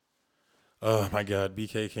Oh my God,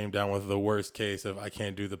 BK came down with the worst case of I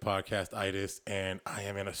can't do the podcast itis, and I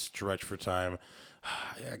am in a stretch for time.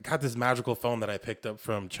 I got this magical phone that I picked up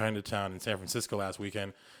from Chinatown in San Francisco last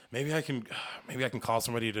weekend. Maybe I can call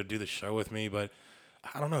somebody to do the show with me, but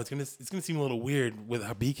I don't know. It's gonna seem a little weird with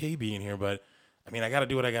how BK being here, but I mean, I got to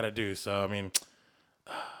do what I got to do. So I mean,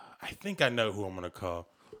 I think I know who I'm gonna call.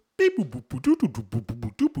 What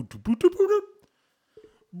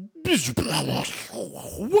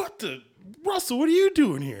the Russell? What are you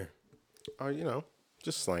doing here? Oh,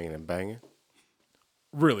 just slanging and banging.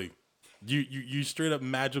 Really? You straight up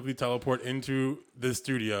magically teleport into the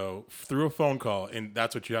studio through a phone call, and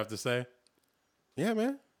that's what you have to say? Yeah,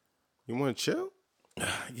 man. You want to chill?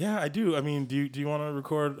 Yeah, I do. I mean, do you want to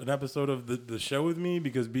record an episode of the show with me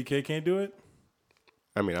because BK can't do it?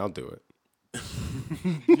 I mean, I'll do it.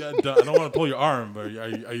 Yeah, I don't want to pull your arm, but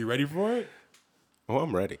are you ready for it? Oh,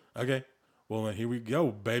 I'm ready. Okay. Well, then here we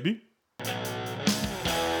go, baby.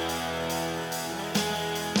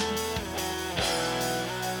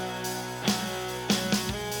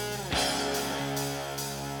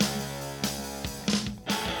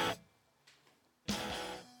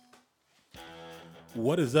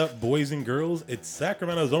 What is up, boys and girls? It's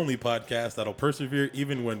Sacramento's only podcast that'll persevere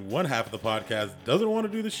even when one half of the podcast doesn't want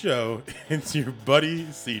to do the show. It's your buddy,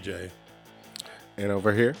 CJ. And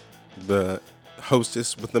over here, the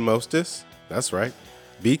hostess with the mostest. That's right.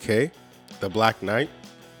 BK, the Black Knight,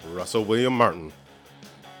 Russell William Martin.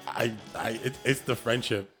 It's the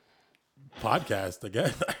friendship podcast, I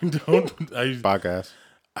guess. Podcast.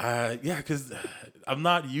 Yeah, because I'm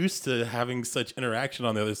not used to having such interaction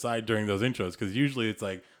on the other side during those intros. Because usually it's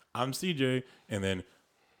like, I'm CJ, and then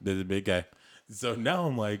there's a big guy. So now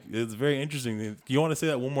I'm like, it's very interesting. You want to say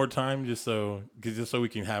that one more time, just so we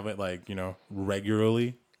can have it like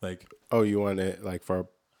regularly, like. Oh, you want it like for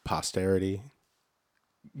posterity?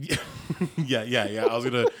 Yeah. Yeah. I was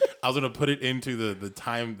gonna put it into the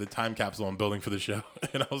time capsule I'm building for the show,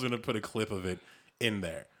 and I was gonna put a clip of it in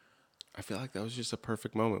there. I feel like that was just a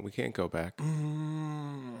perfect moment. We can't go back.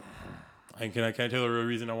 And can I tell you the real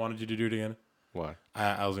reason I wanted you to do it again? Why?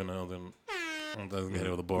 I was gonna hit it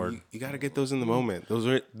with a board. You got to get those in the moment.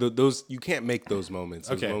 Those you can't make those moments.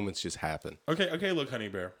 Those moments just happen. Okay. Look, honey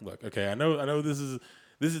bear. Look. Okay. I know. This is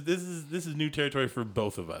new territory for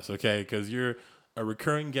both of us. Okay, because you're a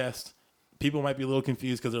recurring guest. People might be a little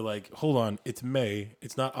confused because they're like, "Hold on, it's May.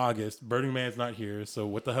 It's not August. Burning Man's not here. So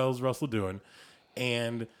what the hell is Russell doing?"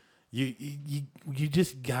 And you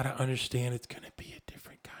just gotta understand it's gonna be a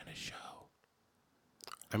different kind of show.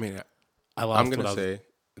 I mean, I'm gonna say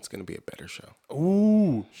it's gonna be a better show.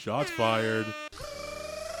 Ooh, shots fired.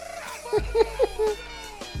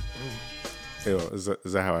 Ew, is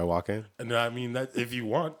that how I walk in? No, I mean that if you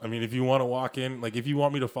want to walk in, like if you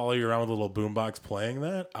want me to follow you around with a little boombox playing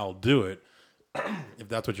that, I'll do it. If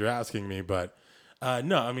that's what you're asking me, but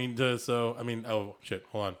no, I mean, oh shit,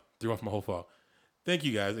 hold on, threw off my whole fall. Thank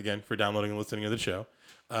you guys again for downloading and listening to the show.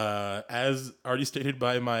 As already stated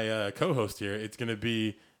by my co-host here, it's going to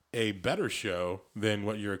be a better show than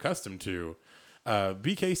what you're accustomed to.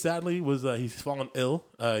 BK sadly he's fallen ill.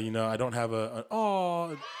 I don't have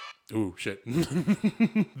ooh shit.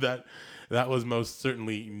 that was most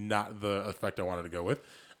certainly not the effect I wanted to go with.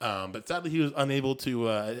 But sadly he was unable to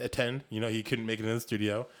attend. He couldn't make it in the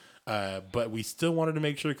studio. But we still wanted to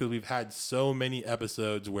make sure because we've had so many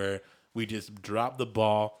episodes where we just dropped the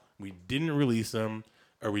ball. We didn't release them,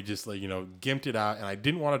 or we just gimped it out. And I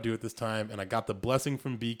didn't want to do it this time. And I got the blessing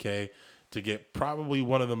from BK to get probably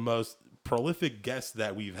one of the most prolific guests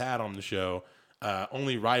that we've had on the show,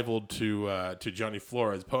 only rivaled to Johnny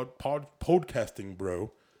Flores, podcasting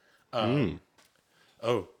bro.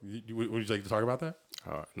 Oh, would you like to talk about that?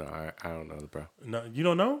 No, I don't know, bro. No, you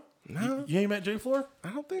don't know? No, you ain't met Jay Floor? I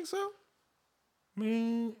don't think so. I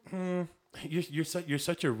mean, you're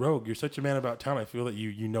such a rogue. You're such a man about town. I feel that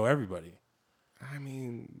you know everybody. I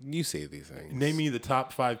mean, you say these things. Name me the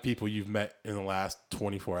top 5 people you've met in the last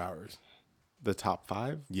 24 hours. The top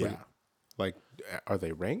 5? Yeah. Like, are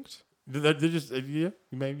they ranked? They're just yeah.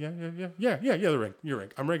 They're ranked. You're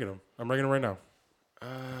ranked. I'm ranking them. I'm ranking them right now.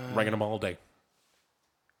 Ranking them all day.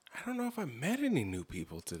 I don't know if I met any new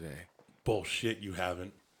people today. Bullshit, you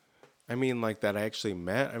haven't. I mean, like, that I actually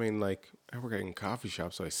met. I mean, like, I work in coffee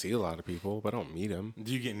shops, so I see a lot of people, but I don't meet them.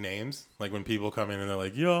 Do you get names? Like when people come in and they're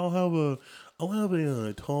like, "Yo, I'll have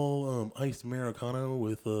a tall iced Americano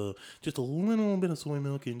with just a little bit of soy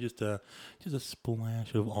milk and just a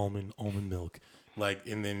splash of almond milk." Like,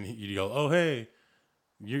 and then you go, "Oh, hey,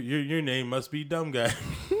 your name must be dumb guy."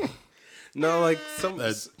 No, like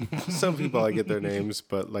That's some people I get their names,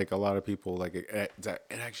 but like a lot of people, like it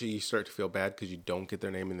actually you start to feel bad because you don't get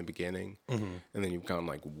their name in the beginning, and then you've gone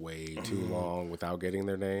like way too long without getting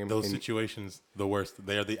their name. those situations, the worst.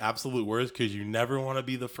 They are the absolute worst because you never want to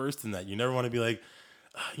be the first in that. You never want to be like,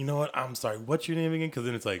 you know what? I'm sorry. What's your name again? Because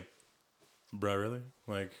then it's like, bro, really?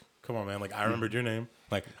 Like, come on, man. Like, I remembered your name.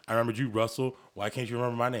 Like, I remembered you, Russell. Why can't you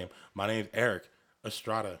remember my name? My name's Eric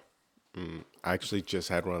Estrada. I actually just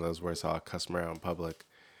had one of those where I saw a customer out in public,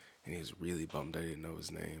 and he was really bummed I didn't know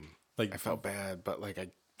his name. Like, I felt bad, but like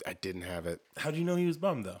I didn't have it. How do you know he was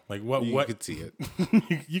bummed though? Like, what? You What? could see it.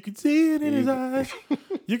 You could see it in his eyes.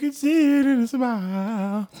 You could see it in his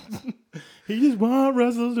smile. He just want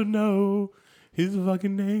Russell to know his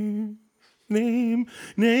fucking name. Name.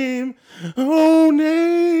 Oh,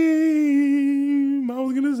 name. I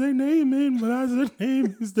was going to say name, but I said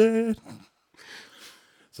name instead.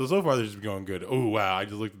 So far, this has been going good. Oh, wow. I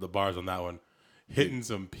just looked at the bars on that one. Hitting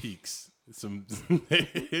some peaks. Hitting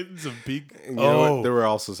some peak. You know what? There were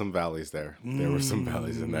also some valleys there. There were some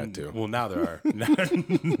valleys in that too. Well, now there are.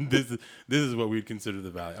 This is what we'd consider the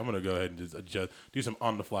valley. I'm gonna go ahead and just do some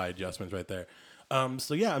on the fly adjustments right there.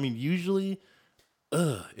 So yeah, I mean, usually,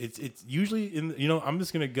 it's usually in. I'm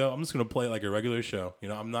just gonna play it like a regular show.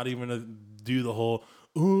 I'm not even gonna do the whole.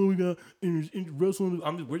 Oh, we got wrestling.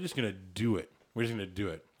 We're just gonna do it. We're just gonna do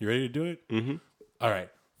it. You ready to do it? Mm-hmm. All right.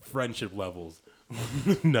 Friendship levels.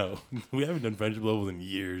 No, we haven't done friendship levels in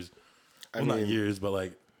years. Not years, but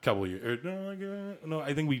like a couple of years. No,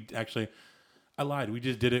 I think we actually. I lied. We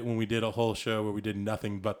just did it when we did a whole show where we did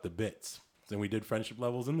nothing but the bits. Then we did friendship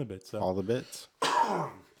levels in the bits. So. All the bits.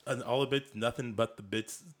 And all the bits, nothing but the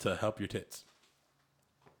bits to help your tits.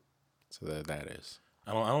 So that is.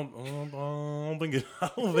 I don't think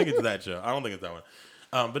it's that show. I don't think it's that one.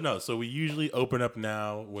 But no. So we usually open up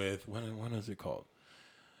now with what is it called?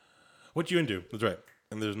 What you into? That's right.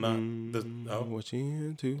 And there's not. What you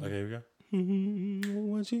into? Okay, here we go.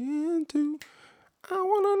 What you into? I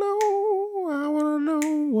wanna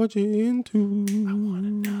know what you into. I wanna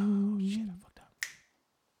know. Shit, I fucked up.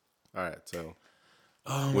 All right, so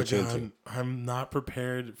what you into? I'm not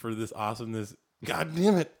prepared for this awesomeness. God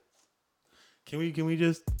damn it! Can we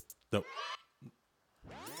just no?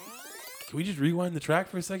 Can we just rewind the track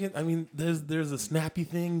for a second? I mean, there's a snappy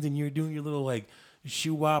things, and you're doing your little like.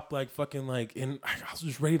 Shoe wop like fucking like, and I was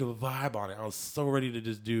just ready to vibe on it. I was so ready to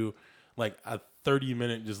just do like a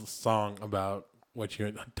 30-minute just song about what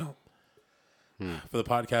you're don't. For the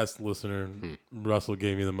podcast listener, Russell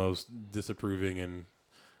gave me the most disapproving and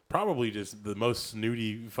probably just the most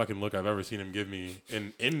snooty fucking look I've ever seen him give me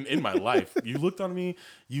in my life. You looked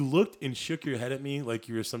and shook your head at me like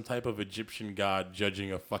you were some type of Egyptian god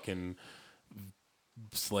judging a fucking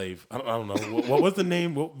slave. I don't know. What was the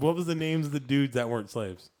name? What was the names of the dudes that weren't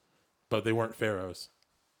slaves, but they weren't pharaohs?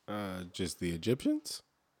 Just the Egyptians.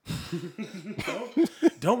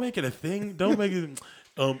 Don't make it a thing. Don't make it.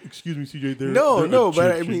 Excuse me, CJ. They're No, but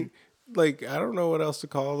I Egyptian. mean, like, I don't know what else to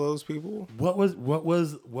call those people. What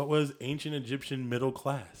was ancient Egyptian middle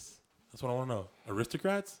class? That's what I want to know.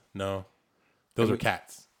 Aristocrats? No, those are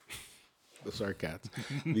cats. Those are cats.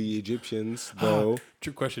 The Egyptians, though.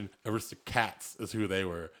 True question. Aristocrats is who they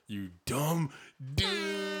were. You dumb dude.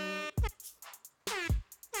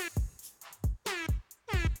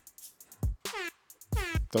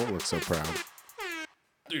 Don't look so proud.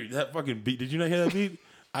 Dude, that fucking beat. Did you not hear that beat?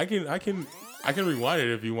 I can rewind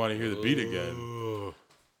it if you want to hear the beat again.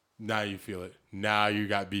 Now you feel it. Now you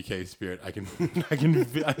got BK spirit. I can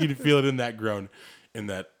feel it in that groan, in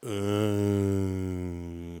that.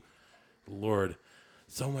 Lord,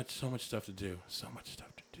 so much stuff to do.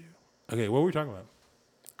 Okay, what were we talking about?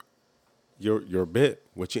 Your bit.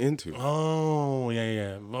 What you into? Oh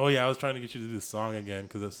yeah. Oh yeah, I was trying to get you to do the song again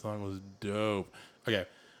because that song was dope. Okay,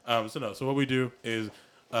 so what we do is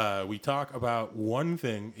we talk about one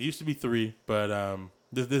thing. It used to be three, but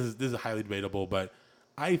this is highly debatable. But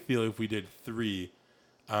I feel if we did three,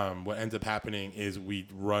 what ends up happening is we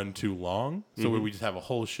run too long. So where we just have a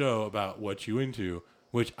whole show about what you into.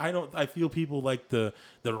 Which I feel people like the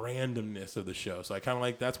randomness of the show. So I kind of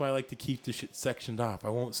like, that's why I like to keep the shit sectioned off. I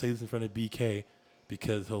won't say this in front of BK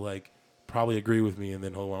because he'll like probably agree with me and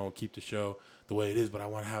then he'll want to keep the show the way it is. But I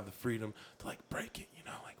want to have the freedom to like break it,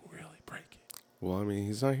 like really break it. Well, I mean,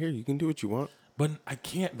 he's not here. You can do what you want. But I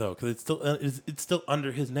can't though, because it's still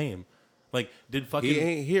under his name. Like, he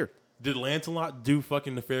ain't here. Did Lancelot do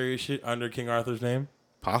fucking nefarious shit under King Arthur's name?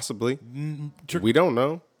 Possibly. We don't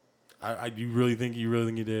know. You really think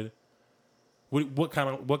he did? What kind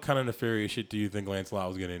of nefarious shit do you think Lancelot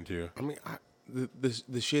was getting into? I mean,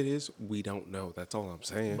 the shit is we don't know. That's all I'm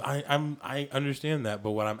saying. I understand that,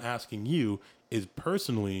 but what I'm asking you is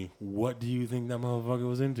personally, what do you think that motherfucker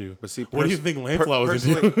was into? But see, what do you think Lancelot was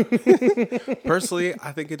into? Personally,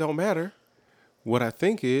 I think it don't matter. What I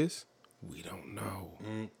think is we don't know.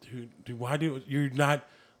 Dude, why do you're not?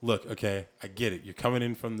 Look, okay, I get it. You're coming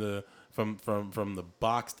in from the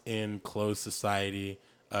boxed in closed society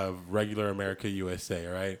of regular America, USA,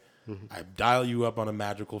 right? Mm-hmm. I dial you up on a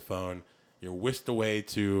magical phone. You're whisked away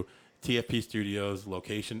to TFP Studios,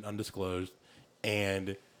 location undisclosed,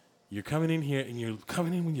 and you're coming in here, and you're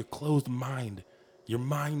coming in with your closed mind. Your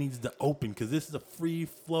mind needs to open because this is a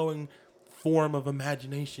free-flowing form of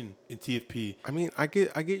imagination in TFP. I mean, I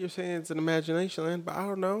get you're saying it's an imagination land, but I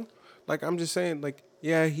don't know. Like, I'm just saying, like,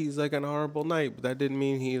 yeah, he's like an honorable knight, but that didn't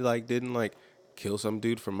mean he didn't kill some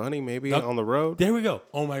dude for money, maybe on the road. There we go.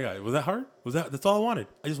 Oh my God, was that hard? That's all I wanted?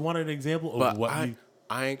 I just wanted an example of but what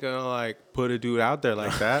I ain't gonna put a dude out there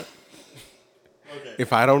like that. Okay.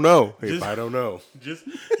 If I don't know. Just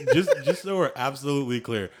so we're absolutely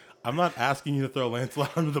clear, I'm not asking you to throw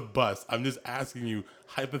Lancelot under the bus. I'm just asking you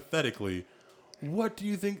hypothetically, what do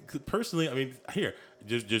you think? Personally, I mean, here,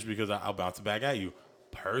 just because I'll bounce it back at you.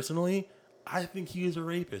 Personally, I think he is a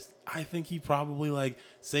rapist. I think he probably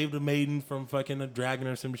saved a maiden from fucking a dragon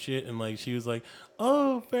or some shit, and she was like,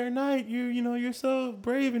 "Oh, fair knight, you're so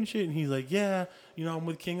brave and shit." And he's like, "Yeah, I'm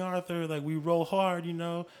with King Arthur. We roll hard,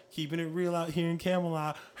 keeping it real out here in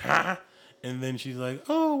Camelot." And then she's like,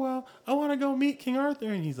 "Oh, well, I want to go meet King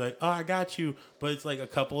Arthur." And he's like, "Oh, I got you, but it's a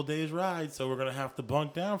couple of days ride, so we're gonna have to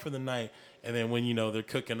bunk down for the night." And then when they're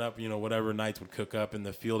cooking up, whatever knights would cook up in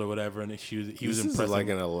the field or whatever, and he was impressed. This is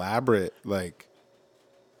an elaborate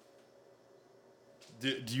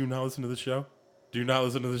Do you not listen to the show? Do you not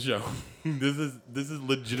listen to the show? This is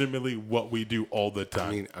legitimately what we do all the time.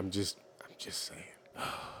 I mean, I'm just saying.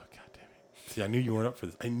 Oh, God damn it! See, I knew you weren't up for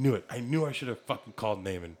this. I knew it. I knew I should have fucking called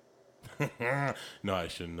Naaman. No, I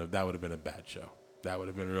shouldn't have. That would have been a bad show. That would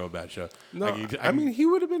have been a real bad show. No, I mean, he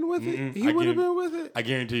would have been with it. He would have been with it. I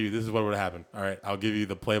guarantee you, this is what would happen. All right, I'll give you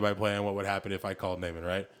the play-by-play on what would happen if I called Naaman,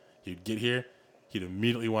 right? He'd get here. He'd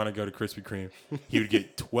immediately want to go to Krispy Kreme. He would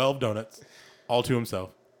get 12 donuts, all to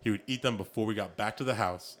himself. He would eat them before we got back to the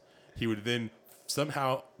house. He would then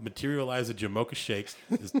somehow materialize a Jamocha shakes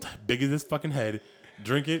as big as his fucking head,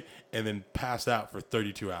 drink it, and then pass out for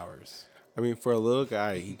 32 hours. I mean, for a little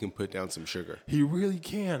guy, he can put down some sugar. He really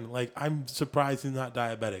can. I'm surprised he's not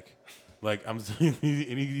diabetic.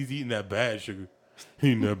 He's eating that bad sugar.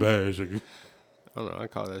 Eating that bad sugar. I don't know. I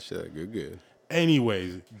call that shit good.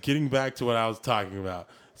 Anyways, getting back to what I was talking about.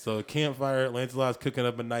 So campfire, Lancelot's cooking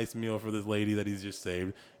up a nice meal for this lady that he's just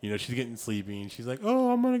saved. She's getting sleepy, and she's like,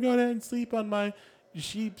 "Oh, I'm gonna go ahead and sleep on my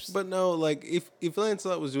sheeps." But no, if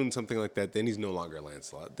Lancelot was doing something like that, then he's no longer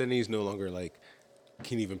Lancelot. Then he's no longer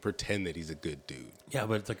can even pretend that he's a good dude. Yeah,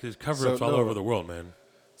 but it's there's cover-ups all over the world, man.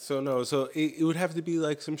 So it would have to be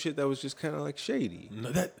some shit that was just kind of shady.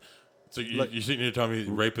 No, so you're sitting here telling me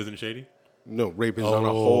rape isn't shady? No, rape is on a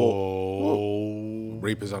whole.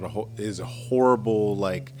 Rape is a horrible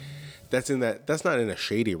that's not in a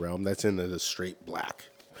shady realm. That's in the straight black.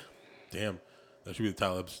 Damn, that should be the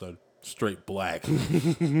title of the episode. Straight black. How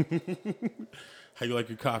you like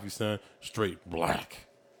your coffee, son? Straight black.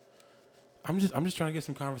 I'm just trying to get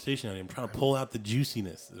some conversation out of you. I'm trying to pull out the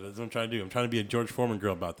juiciness. That's what I'm trying to do. I'm trying to be a George Foreman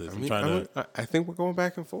girl about this. I think we're going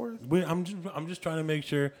back and forth. I'm just trying to make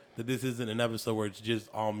sure that this isn't an episode where it's just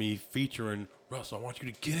all me featuring Russell. I want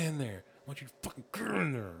you to get in there. I want you to fucking get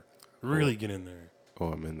in there. Really get in there. Oh,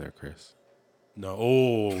 I'm in there, Chris. No.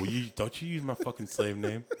 Don't you use my fucking slave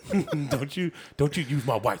name. Don't you use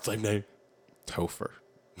my white slave name. Topher.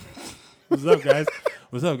 What's up, guys?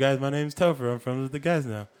 What's up, guys? My name's Topher. I'm from the guys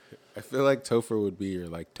now. I feel like Topher would be your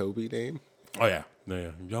Toby name. Oh yeah.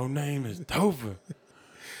 Your name is Topher.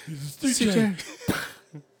 CJ.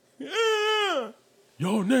 Yeah.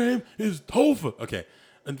 Your name is Topher. Okay,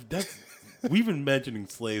 and we've been mentioning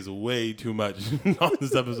slaves way too much on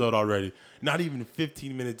this episode already. Not even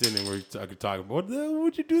 15 minutes in, and we're talking. What the hell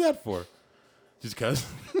would you do that for? Just because?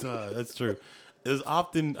 That's true. There's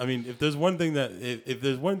often. I mean, if there's one thing that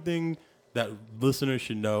listeners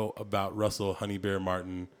should know about Russell Honey Bear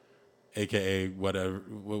Martin, AKA whatever,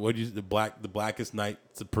 what you the Blackest Knight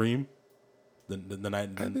Supreme, the night.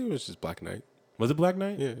 I think it was just Black Knight. Was it Black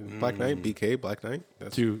Knight? Yeah, Black Knight, BK, Black Knight.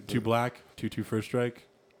 That's two black, 2/2 first strike,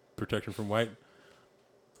 protection from white.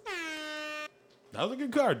 That was a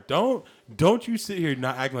good card. Don't you sit here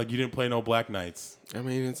not acting like you didn't play no Black Knights. I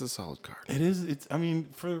mean, it's a solid card. It is. It's. I mean,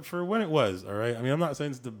 for when it was, all right. I mean, I'm not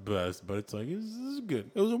saying it's the best, but it's it's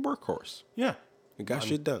good. It was a workhorse. Yeah, it got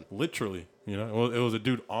shit done. Literally, it was a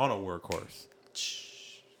dude on a workhorse.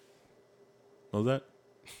 What was that?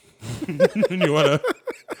 You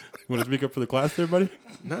wanna speak up for the class there, buddy?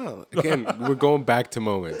 No, again, we're going back to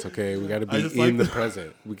moments. Okay, we got to be in the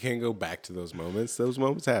present. We can't go back to those moments. Those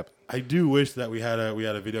moments happen. I do wish that we had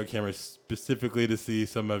a video camera specifically to see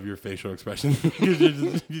some of your facial expressions.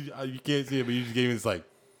 You can't see it, but you just gave me this like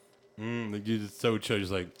you just so chill,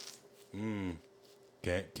 just like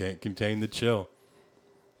can't contain the chill.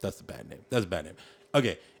 That's a bad name.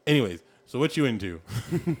 Okay. Anyways, so what you into?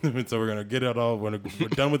 So we're gonna get it all. We're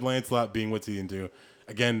done with Lancelot being what's he into.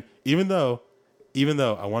 Again, even though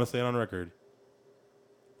I want to say it on record,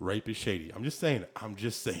 rape is shady. I'm just saying it.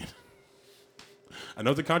 I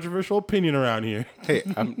know it's a controversial opinion around here. Hey,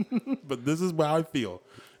 but this is how I feel.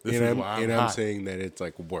 I'm saying that it's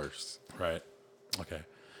like worse. Right. Okay.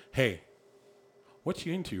 Hey, what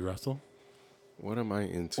you into, Russell? What am I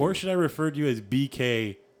into? Or should I refer to you as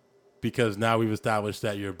BK because now we've established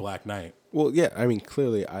that you're Black Knight? Well, yeah. I mean,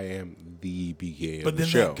 clearly I am the BK but of the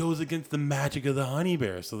show. But then that goes against the magic of the honey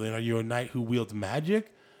bear. So then are you a knight who wields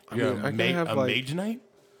magic? You're a mage knight?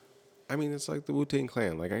 I mean, it's like the Wu-Tang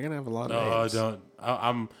Clan. Like, I gotta have a lot of names.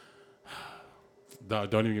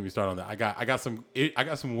 Don't even get me started on that. I got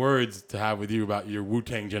some words to have with you about your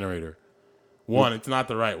Wu-Tang generator. One, it's not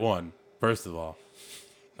the right one. First of all,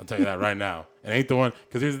 I'll tell you that right now. It ain't the one.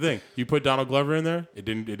 Because here's the thing: you put Donald Glover in there,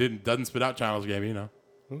 doesn't spit out Childish Gambino.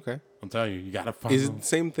 Okay. I'm telling you gotta find. Is it the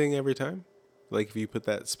same thing every time? Like if you put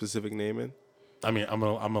that specific name in? I mean, I'm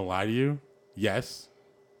gonna lie to you. Yes,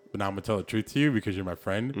 but now I'm gonna tell the truth to you because you're my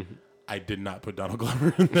friend. Mm-hmm. I did not put Donald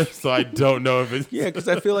Glover in there, so I don't know if it's... Yeah, because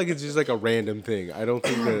I feel like it's just like a random thing. I don't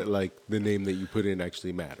think that like the name that you put in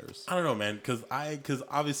actually matters. I don't know, man, because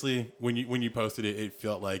obviously when you posted it, it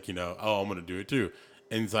felt like, I'm going to do it too.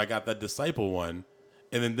 And so I got that Disciple one,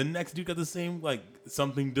 and then the next dude got the same, like,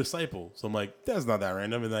 something Disciple. So I'm like, that's not that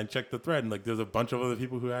random. And then I checked the thread, and like there's a bunch of other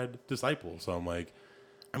people who had Disciple. So I'm like...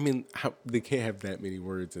 I mean, they can't have that many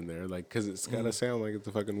words in there, like, because it's got to sound like it's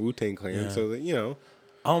a fucking Wu-Tang Clan, so that,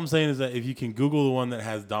 All I'm saying is that if you can Google the one that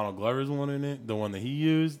has Donald Glover's one in it, the one that he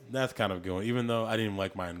used, that's kind of good. Even though I didn't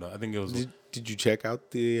like mine, though. I think it was... Did you check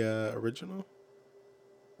out the original?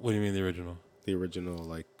 What do you mean the original? The original,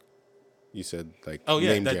 like, you said, like,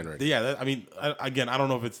 name generator. Yeah, I don't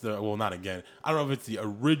know if it's the... Well, not again. I don't know if it's the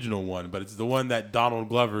original one, but it's the one that Donald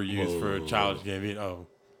Glover used for Childish Gambino. Oh.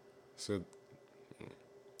 So...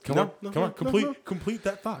 Come on. Complete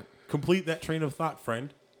that thought. Complete that train of thought,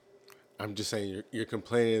 friend. I'm just saying you're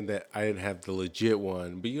complaining that I didn't have the legit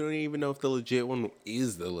one, but you don't even know if the legit one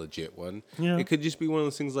is the legit one. Yeah. It could just be one of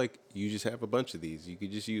those things like you just have a bunch of these. You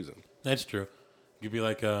could just use them. That's true. You could be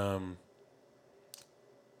like, I was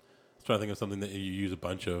trying to think of something that you use a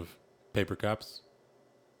bunch of paper cups,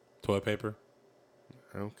 toilet paper.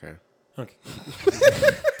 Okay.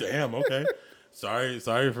 Damn, okay. Sorry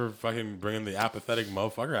for fucking bringing the apathetic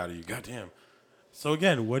motherfucker out of you. Goddamn. So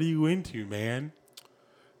again, what are you into, man?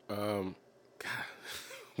 God,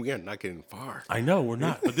 we are not getting far. I know we're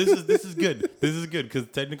not, but this is good. This is good because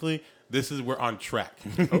technically we're on track.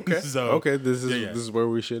 Okay. So this is where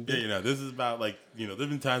we should be. Yeah, this is about like there's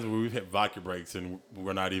been times where we've hit vodka breaks and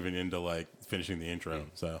we're not even into like finishing the intro.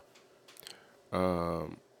 So,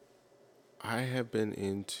 I have been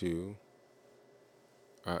into.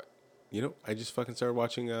 I just fucking started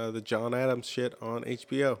watching the John Adams shit on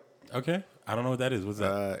HBO. Okay. I don't know what that is. What's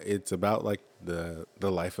that? It's about like the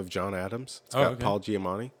life of John Adams. It's got Paul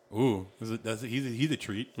Giamatti. Ooh, he's a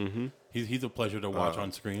treat. Mm-hmm. He's a pleasure to watch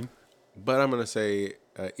on screen. But I'm gonna say,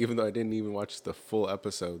 even though I didn't even watch the full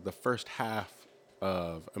episode, the first half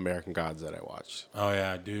of American Gods that I watched. Oh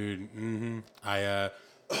yeah, dude. Mm-hmm. I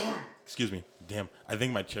excuse me. Damn. I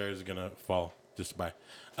think my chair is gonna fall just by.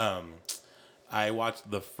 I watched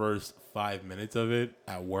the first 5 minutes of it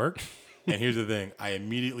at work. And here's the thing. I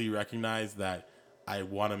immediately recognized that I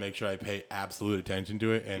want to make sure I pay absolute attention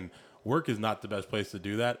to it. And work is not the best place to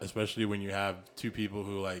do that, especially when you have two people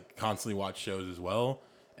who like constantly watch shows as well.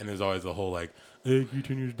 And there's always a whole like, hey, can you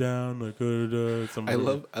turn yours down? Like, I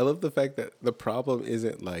love the fact that the problem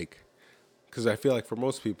isn't like, because I feel like for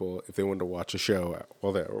most people, if they wanted to watch a show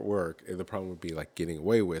while they're at work, the problem would be like getting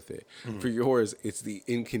away with it. Mm-hmm. For yours, it's the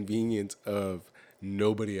inconvenience of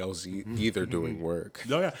nobody else either doing work.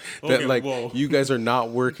 Oh yeah, okay, that like you guys are not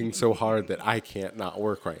working so hard that I can't not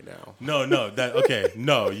work right now. No,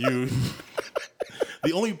 you.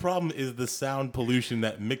 The only problem is the sound pollution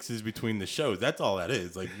that mixes between the shows. That's all that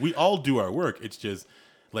is. Like we all do our work. It's just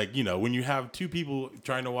like when you have two people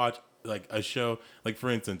trying to watch like a show. Like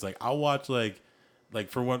for instance, like I'll watch like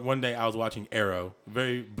for one day I was watching Arrow.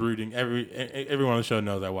 Very brooding. Everyone on the show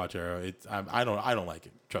knows I watch Arrow. I don't like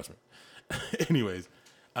it. Trust me. Anyways,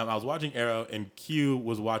 I was watching Arrow, and Q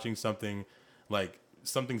was watching something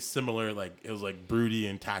similar, like it was like broody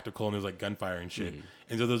and tactical, and there's like gunfire and shit.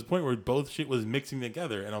 And so there was a point where both shit was mixing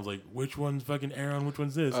together, and I was like, which one's fucking Arrow and which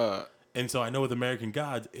one's this? And so I know with American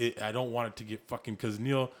Gods, I don't want it to get fucking, because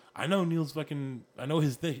I know Neil's fucking, I know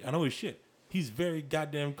his thing, I know his shit. He's very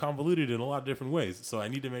goddamn convoluted in a lot of different ways, so I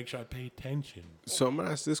need to make sure I pay attention. So I'm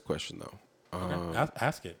gonna ask this question though. Okay.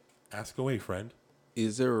 Ask it. Ask away, friend.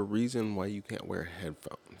 Is there a reason why you can't wear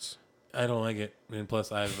headphones? I don't like it, and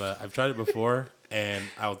plus I've tried it before, and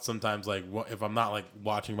I would sometimes like if I'm not like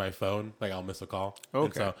watching my phone, like I'll miss a call. Okay.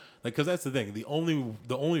 And so like, because that's the thing. The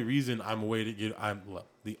only reason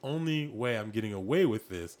the only way I'm getting away with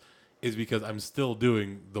this is because I'm still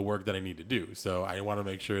doing the work that I need to do. So I want to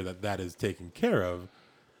make sure that is taken care of,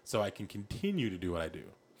 so I can continue to do what I do.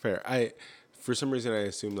 Fair. For some reason, I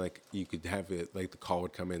assumed like you could have it, like the call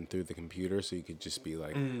would come in through the computer, so you could just be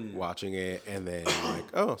like watching it, and then like,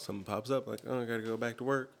 oh, something pops up, like, oh, I gotta go back to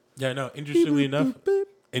work. Yeah, no. Interestingly enough, VoIP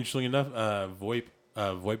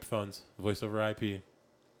phones, voice over IP,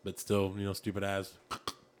 but still, stupid ass.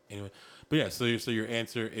 Anyway, but yeah, so your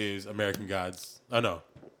answer is American Gods. Oh no,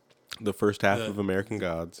 the first half of American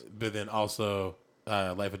Gods, but then also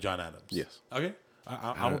Life of John Adams. Yes. Okay,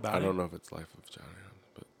 I'm about it. I don't know if it's Life of John Adams.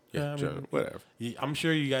 Yeah, whatever. I'm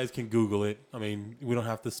sure you guys can Google it. I mean, we don't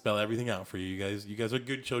have to spell everything out for you. You guys are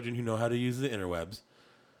good children who know how to use the interwebs.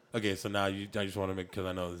 Okay, so now I just want to make, because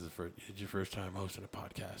I know this is your first time hosting a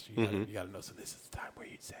podcast. You got to know. So this is the time where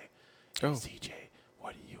you'd say, hey, CJ,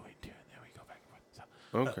 what are you into? And then we go back and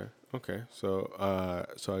forth. So, okay.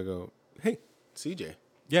 So I go, hey, CJ.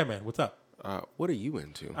 Yeah, man. What's up? What are you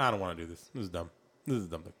into? I don't want to do this. This is dumb. This is a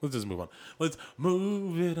dumb thing. Let's just move on. Let's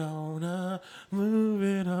move it on. Move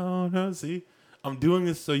it on. See, I'm doing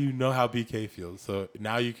this so you know how BK feels. So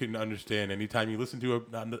now you can understand anytime you listen to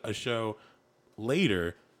a show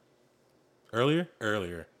later. Earlier?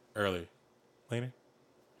 Later?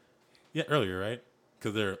 Yeah, earlier, right?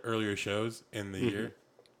 Because there are earlier shows in the year.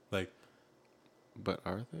 Like, but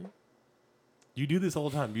are they? You do this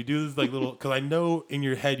all the time. You do this like little, because I know in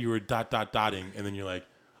your head you were dotting, and then you're like,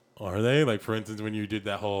 are they? Like, for instance, when you did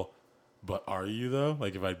that whole, but are you though?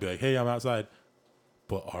 Like, if I'd be like, hey, I'm outside,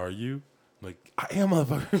 but are you? Like, I am,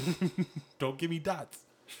 motherfucker. Don't give me dots.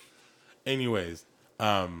 Anyways,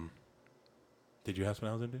 did you ask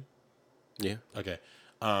what I was into? Yeah. Okay.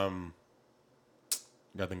 Gotta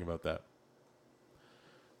think about that.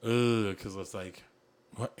 Because it's like,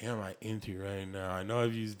 what am I into right now? I know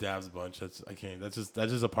I've used dabs a bunch. That's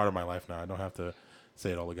just a part of my life now. I don't have to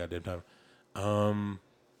say it all the goddamn time.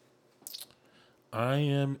 I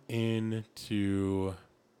am into,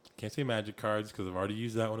 can't say magic cards because I've already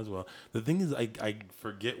used that one as well. The thing is, I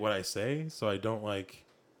forget what I say, so I don't really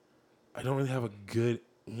have a good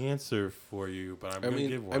answer for you, but I'm going to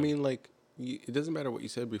give one. I mean, like, it doesn't matter what you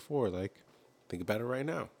said before. Like, think about it right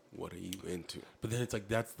now. What are you into? But then it's like,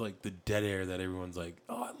 that's like the dead air that everyone's like,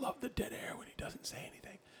 oh, I love the dead air when he doesn't say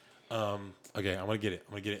anything. Okay, I'm going to get it.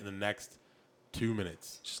 I'm going to get it in the next 2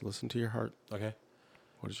 minutes. Just listen to your heart. Okay.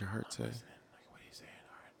 What does your heart say? What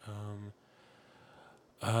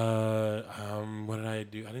did I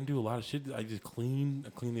do? I didn't do a lot of shit. I just cleaned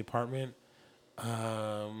the apartment.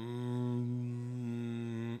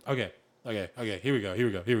 Okay. Here we go.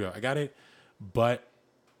 I got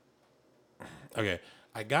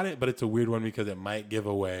it, but it's a weird one because it might give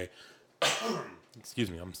away.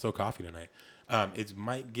 Excuse me. I'm so coffee tonight. It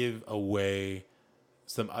might give away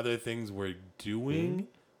some other things we're doing,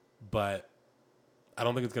 but I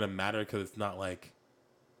don't think it's gonna matter because it's not like.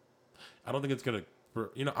 I don't think it's gonna.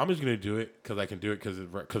 I'm just gonna do it because I can do it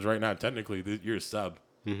because right now technically you're a sub,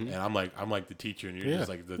 and I'm like the teacher and you're just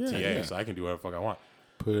like the TA, so I can do whatever the fuck I want.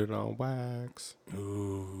 Put it on wax.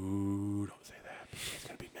 Ooh, don't say that. He's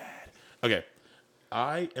gonna be mad. Okay,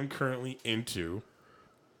 I am currently into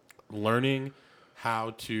learning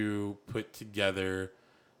how to put together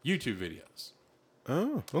YouTube videos.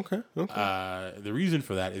 Oh, okay. The reason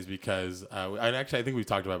for that is because, I think we've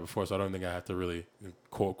talked about it before, so I don't think I have to really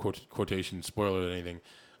quotation spoiler or anything.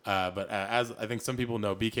 But as I think some people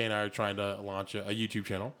know, BK and I are trying to launch a YouTube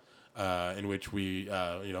channel in which we,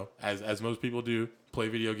 as most people do, play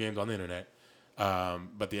video games on the internet.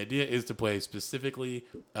 But the idea is to play specifically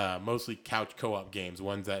mostly couch co-op games,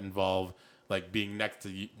 ones that involve like being next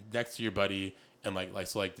to your buddy and like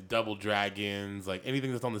the Double Dragons, like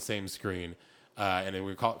anything that's on the same screen. And then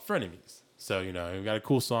we call it frenemies. So, we've got a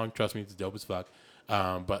cool song. Trust me, it's dope as fuck.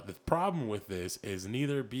 But the problem with this is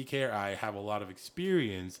neither BK or I have a lot of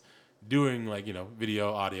experience doing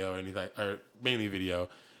video, audio, anything, or mainly video.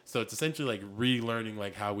 So it's essentially like relearning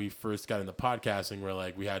like how we first got into podcasting, where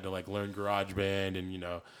like we had to like learn GarageBand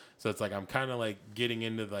and so it's like I'm kind of like getting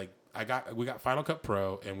into like we got Final Cut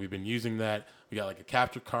Pro and we've been using that. We got like a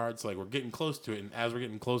capture card, so like we're getting close to it, and as we're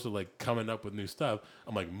getting closer, like coming up with new stuff,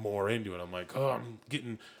 I'm like more into it. I'm like, oh, I'm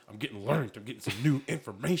getting learned. I'm getting some new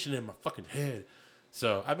information in my fucking head.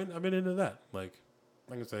 So I've been into that. Like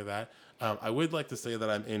I can say that. I would like to say that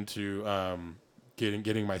I'm into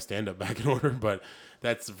getting my stand up back in order, but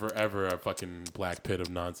that's forever a fucking black pit of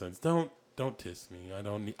nonsense. Don't tiss me.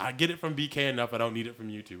 I get it from BK enough. I don't need it from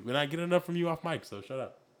YouTube, and I get enough from you off mic. So shut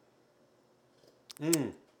up.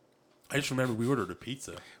 I just remember we ordered a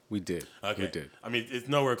pizza. We did. Okay. We did. I mean, it's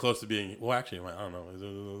nowhere close to being. Well, actually, I don't know. Is it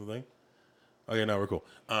a thing? Okay, no, we're cool.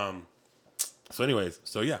 So, anyways,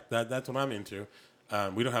 yeah, that's what I'm into.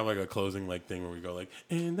 We don't have like a closing like thing where we go like,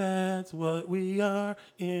 and that's what we are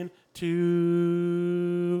into,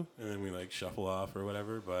 and then we like shuffle off or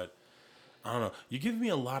whatever. But I don't know. You give me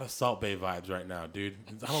a lot of Salt Bay vibes right now, dude.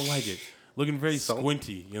 I don't like it. Looking very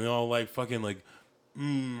squinty, like fucking like.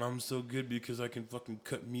 I'm so good because I can fucking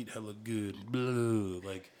cut meat hella good. Blah.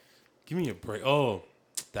 Like, give me a break. Oh,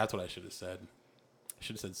 that's what I should have said. I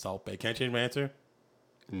should have said Salt Bay. Can I change my answer?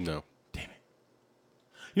 No. Damn it.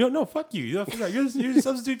 No, fuck you. I forgot. You're the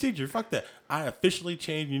substitute teacher. Fuck that. I officially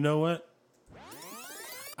changed. You know what?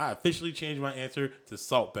 I officially changed my answer to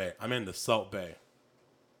Salt Bay. I'm in the Salt Bay.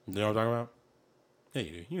 You know what I'm talking about? Yeah,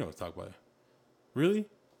 you do. You know what I'm talking about. Really?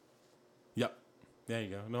 Yep. There you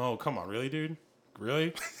go. No, come on. Really, dude?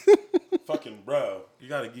 Really? Fucking bro. You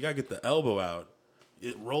gotta get the elbow out.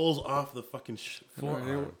 It rolls off the fucking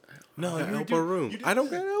forearm. No, elbow room. I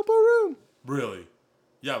don't got elbow room. Really?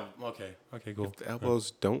 Yeah, okay. Okay, cool. If the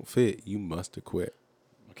elbows don't fit, you must have quit.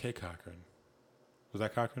 Okay, Cochran. Was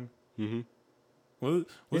that Cochran? Mm-hmm. What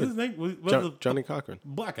was his name? Johnny Cochran.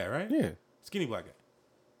 Black guy, right? Yeah. Skinny black guy.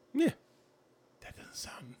 Yeah. That doesn't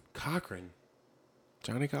sound Cochran.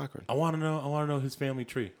 Johnny Cochran. I want to know his family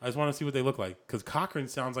tree. I just want to see what they look like, because Cochran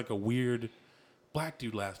sounds like a weird black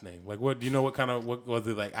dude last name. Like, what do you know? What was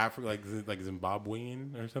it, like Africa, like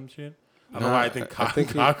Zimbabwean or some shit? I don't know why I think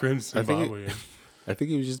Cochran's Zimbabwean. I think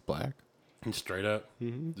he was just black. And straight up,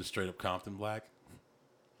 just straight up Compton black.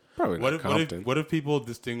 Probably not Compton. What if people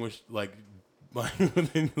distinguish like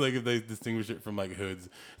if they distinguish it from like hoods?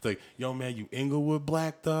 It's like, yo man, you Inglewood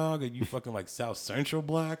black dog? Are you fucking like South Central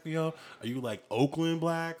black, yo? Are you like Oakland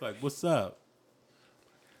black? Like, what's up?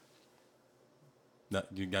 No,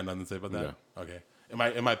 you got nothing to say about that? No. Okay.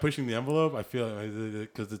 Am I pushing the envelope? I feel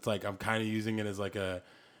because it's like I'm kind of using it as like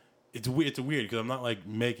it's weird because I'm not like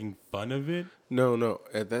making fun of it. No,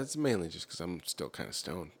 that's mainly just because I'm still kind of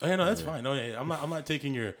stoned. Oh, yeah, no, that's fine. No, yeah, I'm not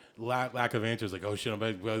taking your lack of answers like, oh shit, I'm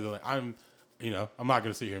not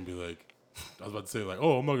gonna sit here and be like, I was about to say like,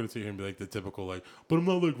 oh, I'm not gonna sit here and be like the typical like, but I'm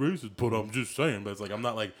not like racist, but I'm just saying. But it's like I'm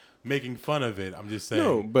not like making fun of it. I'm just saying.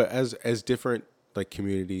 No, but as different like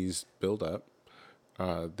communities build up,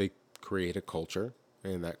 they create a culture,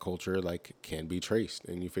 and that culture like can be traced,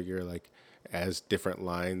 and you figure like as different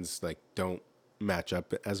lines like don't match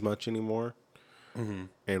up as much anymore,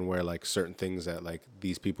 and where like certain things that like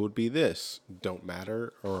these people would be this don't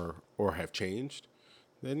matter or have changed,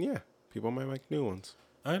 then yeah, people might make new ones.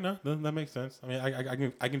 I know that makes sense. I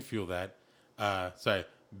mean, I can feel that. Sorry,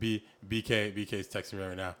 BK's texting me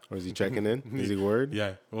right now. Or is he checking in? Is he worried?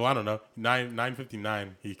 Yeah. Well, I don't know. 9:59.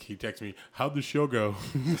 He texts me, how'd the show go?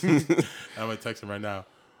 I'm gonna text him right now.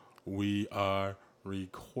 We are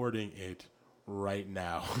recording it right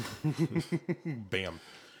now. Bam.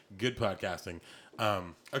 Good podcasting.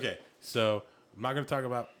 Okay, so I'm not going to talk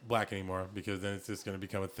about black anymore because then it's just going to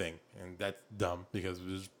become a thing, and that's dumb because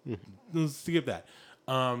let's skip that.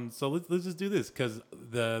 So let's just do this, because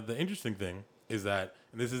the interesting thing is that,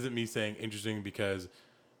 and this isn't me saying interesting because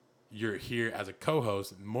you're here as a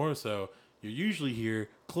co-host, more so you're usually here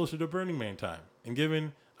closer to Burning Man time, and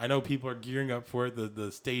given I know people are gearing up for it,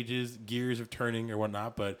 the stages, gears of turning or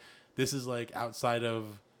whatnot, but this is like outside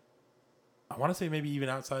of, I want to say maybe even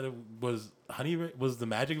outside of, was the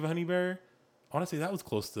Magic of Honey Bear? I want to say that was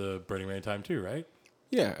close to Burning Man time too, right?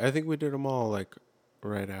 Yeah, I think we did them all like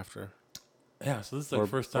right after. Yeah, so this is like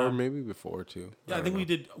first time. Or maybe before too. Yeah, I think we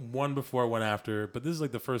did one before, one after, but this is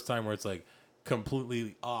like the first time where it's like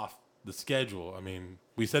completely off the schedule. I mean,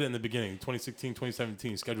 we said it in the beginning, 2016,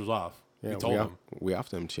 2017, schedule's off. Yeah, we told them. We off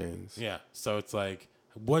them chains. Yeah, so it's like,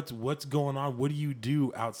 what's going on? What do you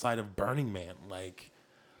do outside of Burning Man? Like,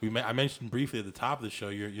 I mentioned briefly at the top of the show,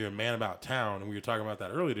 you're a man about town, and we were talking about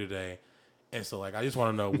that earlier today. And so, like, I just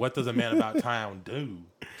want to know, what does a man about town do?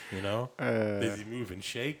 You know, does he move and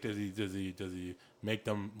shake? Does he make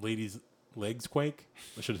them ladies' legs quake?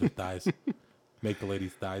 I should have said thighs. Make the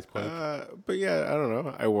ladies' thighs quake. But yeah, I don't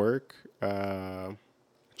know. I work.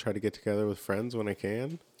 Try to get together with friends when I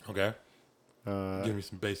can. Okay. Give me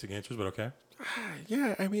some basic answers, but okay.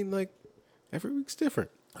 Yeah, I mean, like, every week's different.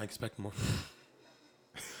 I expect more.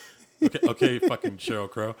 Okay, fucking Sheryl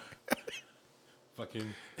Crow.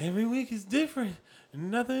 Fucking every week is different.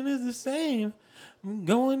 Nothing is the same. I'm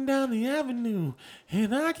going down the avenue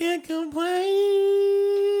and I can't complain.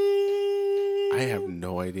 I have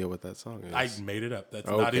no idea what that song is. I made it up. That's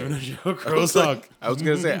Okay. not even a Sheryl Crow song. I was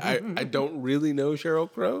gonna say I don't really know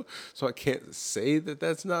Sheryl Crow, so I can't say that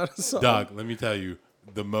that's not a song. Dog, let me tell you,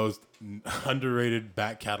 the most underrated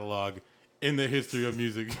back catalog in the history of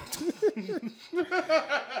music.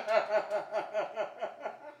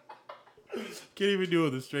 Can't even do it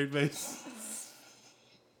with a straight face.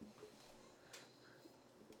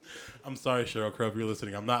 I'm sorry, Sheryl Crow, if you're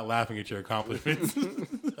listening. I'm not laughing at your accomplishments.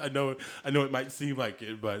 I know it might seem like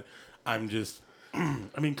it, but I'm just.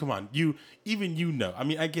 I mean, come on, even you know. I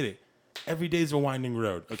mean, I get it. Every day's a winding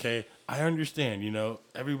road. Okay, I understand. You know,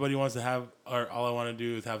 everybody wants to have, or all I want to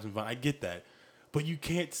do is have some fun. I get that, but you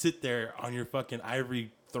can't sit there on your fucking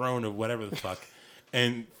ivory throne of whatever the fuck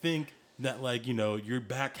and think that, like, you know, your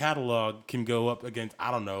back catalog can go up against, I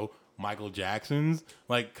don't know, Michael Jackson's.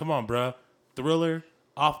 Like, come on, bruh. Thriller,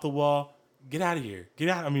 Off the Wall, get out of here. Get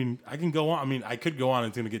out. I mean, I can go on. I mean, I could go on.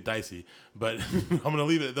 It's going to get dicey. But I'm going to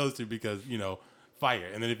leave it at those two because, you know, fire.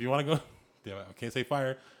 And then if you want to go, damn it, I can't say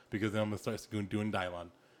fire because then I'm going to start doing Dylon.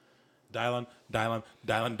 Dylon.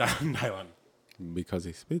 Because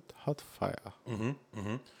he spit hot fire.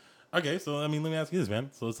 Okay, so, I mean, let me ask you this,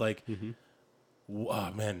 man. So it's like,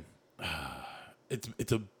 man,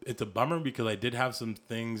 it's a bummer because I did have some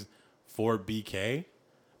things for BK.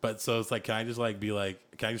 But so it's like, can I just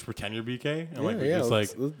pretend you're BK? And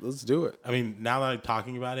let's do it. I mean, now that I'm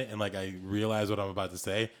talking about it and like I realize what I'm about to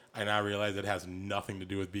say, I now realize it has nothing to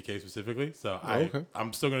do with BK specifically. So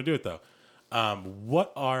I'm still gonna do it though.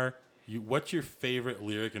 What's your favorite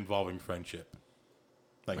lyric involving friendship?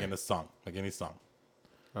 Like in a song, like any song.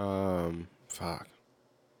 Fuck.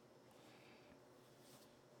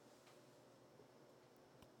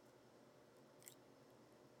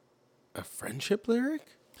 A friendship lyric?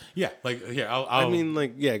 Yeah, like here. Go. Let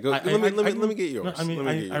me get yours. No, I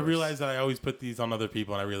mean, I realize that I always put these on other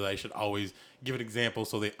people, and I realize I should always give an example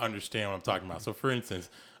so they understand what I'm talking about. So, for instance,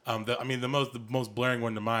 the most blaring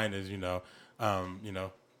one to mind is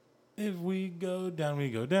if we go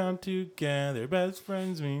down together, best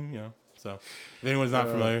friends mean So, if anyone's not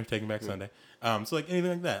familiar, Taking Back Sunday. So like anything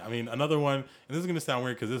like that. I mean, another one, and this is gonna sound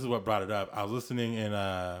weird because this is what brought it up. I was listening and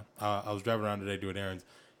I was driving around today doing errands.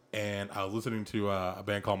 And I was listening to a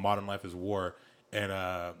band called Modern Life is War, and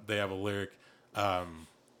they have a lyric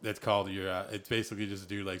that's called it's basically just a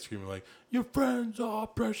dude like screaming like, your friends are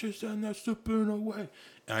precious and they're slipping away.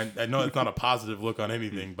 And I know it's not a positive look on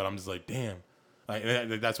anything, but I'm just like, damn. Like,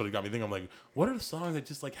 and that's what it got me thinking. I'm like, what are the songs that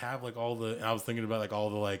just like have like all the, and I was thinking about like all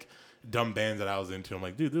the like dumb bands that I was into. I'm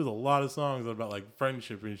like, dude, there's a lot of songs about like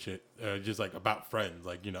friendship and shit, just like about friends,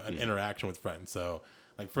 like, you know, an interaction with friends. So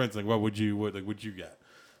like, for instance, like what would you get?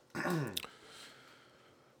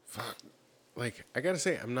 Fuck. Like, I gotta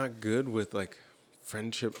say, I'm not good with like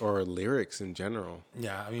friendship or lyrics in general.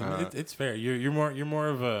 Yeah, I mean, it's fair. You're more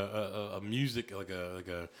of a music like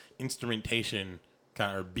a instrumentation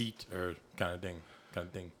kind of beat or kind of thing.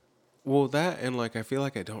 Well, that and like I feel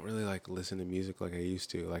like I don't really like listen to music like I used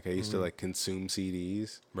to. Like I used to like consume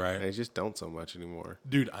CDs. Right. And I just don't so much anymore.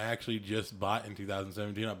 Dude, I actually just bought in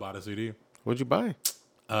 2017. I bought a CD. What'd you buy?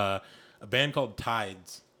 A band called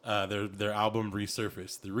Tides. Their album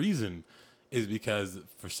Resurfaced. The reason is because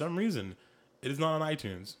for some reason it is not on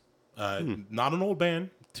iTunes. Not an old band,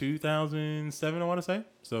 2007 I want to say.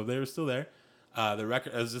 So they were still there. The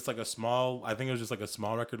record is just like a small. I think it was just like a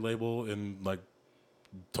small record label in like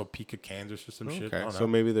Topeka, Kansas or some shit. I don't know. So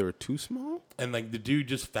maybe they were too small. And like the dude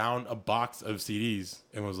just found a box of CDs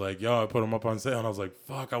and was like, "Yo, I put them up on sale." And I was like,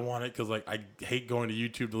 "Fuck, I want it," because like I hate going to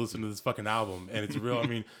YouTube to listen to this fucking album. And it's real. I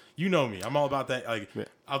mean, you know me. I'm all about that. Like, yeah.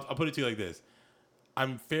 I'll put it to you like this: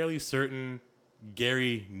 I'm fairly certain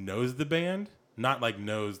Gary knows the band, not like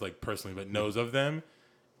knows like personally, but knows of them.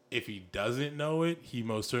 If he doesn't know it, he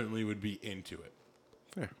most certainly would be into it.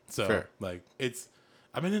 Fair. So Fair. Like it's.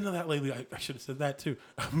 I've been into that lately. I should have said that too.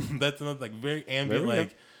 That's another like very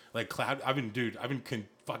ambient like cloud.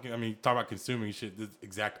 Talking about consuming shit. The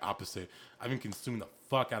exact opposite. I've been consuming the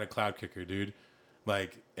fuck out of Cloud Kicker, dude.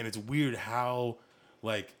 Like, and it's weird how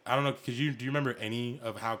like I don't know because do you remember any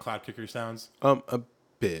of how Cloud Kicker sounds? A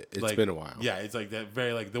bit. It's like, been a while. Yeah, it's like that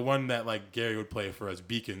very like the one that like Gary would play for us.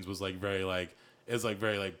 Beacons was like very like it's like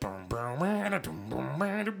very like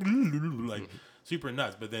like super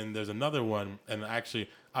nuts. But then there's another one, and actually,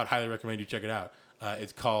 I'd highly recommend you check it out.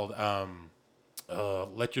 It's called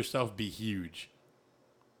 "Let Yourself Be Huge."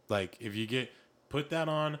 Like, if you put that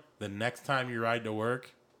on the next time you ride to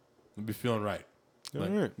work, you'll be feeling right. Like,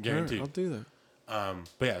 all right, guaranteed. I'll do that.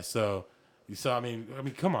 But yeah, so I mean,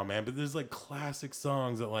 come on, man. But there's like classic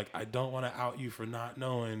songs that like I don't want to out you for not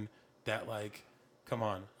knowing that. Like, come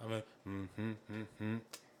on, I'm like,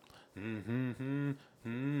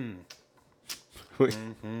 Wait.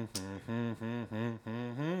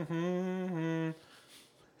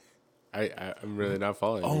 I'm really not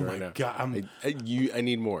following you right now. Oh my god, I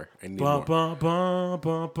need more. I need bum, more. bum, bum,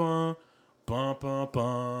 bum, bum, bum, bum,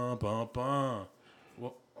 bum, bum, bum.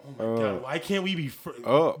 Well, oh my god, why can't we be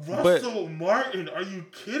Russell Martin? Are you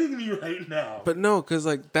kidding me right now? But no, because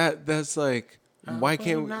like that's like, why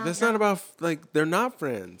can't we? That's not about like they're not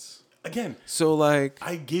friends. Again, so like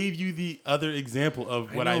I gave you the other example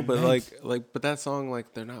of what I know, but meant. but that song,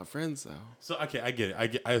 like, they're not friends though. So okay, I get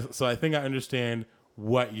it. So I think I understand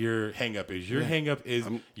what your hang up is. Your hang up is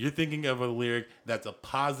you're thinking of a lyric that's a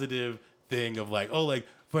positive thing of like, oh, like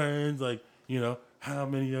friends, like, you know, how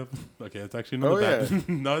many of okay, it's actually another bad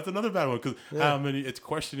no, it's another bad one because how many it's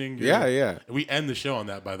questioning your, we end the show on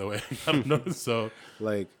that, by the way. I don't know. So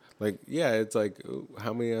like it's like,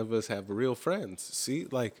 how many of us have real friends? See,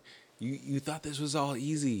 like you thought this was all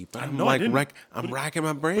easy, but I'm like I'm racking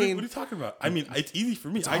my brain. What are you talking about? I mean, it's easy for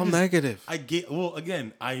me. It's all negative.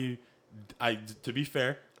 Again, I to be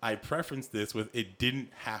fair, I preferenced this with it didn't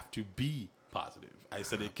have to be positive. I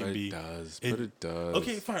said it can be. It does.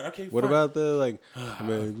 Okay, fine. Okay, what fine. about the like?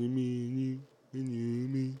 Imagine me and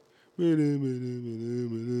you.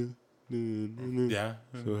 Yeah.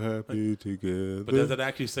 So happy together. But does it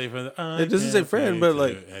actually say friend? It doesn't say friend, but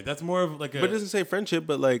like that's more of like a. But it doesn't say friendship,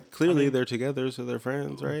 but like clearly they're together, so they're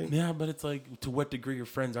friends, right? Yeah, but it's like, to what degree of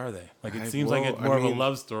friends are they? Like, it seems like it's more of a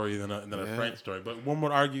love story than a friend story. But one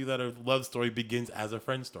would argue that a love story begins as a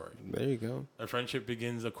friend story. There you go. A friendship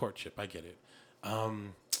begins a courtship. I get it.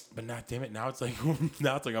 But now, damn it, now it's like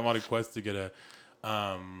I'm on a quest to get a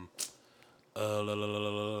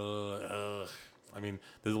I mean,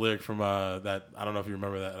 there's a lyric from that, I don't know if you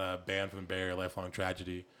remember that band from the Bay Area, Lifelong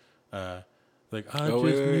Tragedy. Like,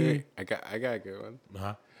 wait. I got a good one.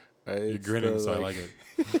 Uh-huh. You're grinning, so I like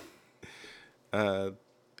it.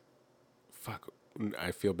 Fuck.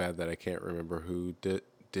 I feel bad that I can't remember who did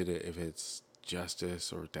it, if it's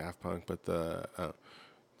Justice or Daft Punk, but the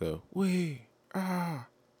we are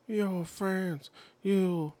your friends.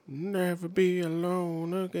 You'll never be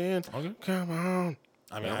alone again. Okay. Come on.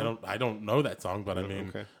 I mean, I don't know that song, but I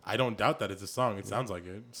mean, I don't doubt that it's a song. It sounds like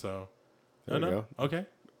it. So, there you go. Okay.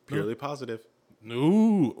 Purely positive.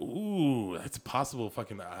 Ooh, that's a possible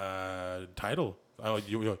fucking title. Oh,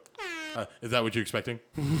 is that what you're expecting?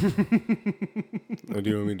 Do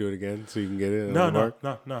you want me to do it again so you can get it?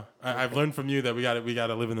 No. I've learned from you that we got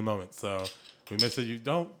to live in the moment. So we missed it. You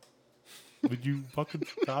don't. Would you fucking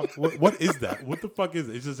stop? What is that? What the fuck is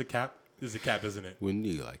it? It's just a cap. It's a cap, isn't it? Wouldn't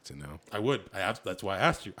you like to know? I would. That's why I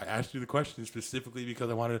asked you. I asked you the question specifically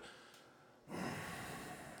because I wanted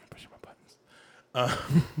pushing my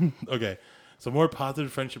buttons. Okay, so more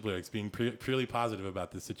positive friendship lyrics, being purely positive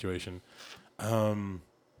about this situation. Damn.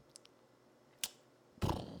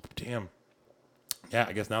 Yeah,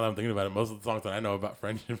 I guess now that I'm thinking about it, most of the songs that I know about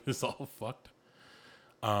friendship is all fucked.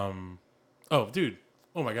 Oh, dude.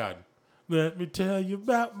 Oh my God. Let me tell you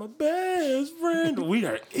about my best friend. We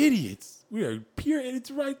are idiots. We are pure idiots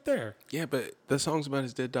right there. Yeah, but the song's about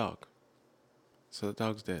his dead dog. So the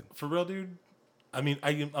dog's dead. For real, dude? I mean,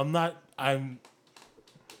 I am not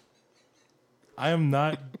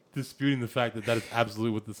disputing the fact that is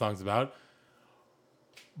absolutely what the song's about.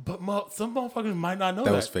 But some motherfuckers might not know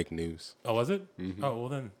that. That was fake news. Oh, was it? Mm-hmm. Oh, well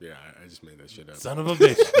then. Yeah, I just made that shit up. Son of a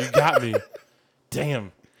bitch. You got me.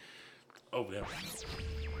 Damn. Oh, damn.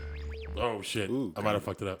 Oh, shit. Ooh, I might have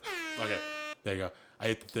fucked it up. Okay. There you go. I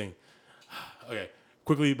hit the thing. Okay.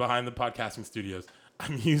 Quickly, behind the podcasting studios,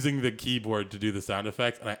 I'm using the keyboard to do the sound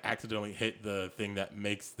effects, and I accidentally hit the thing that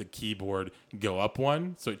makes the keyboard go up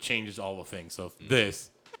one, so it changes all the things. So if this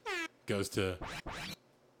goes to...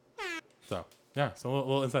 So, yeah. So a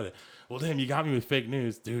little inside it. Well, damn, you got me with fake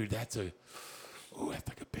news. Dude, that's like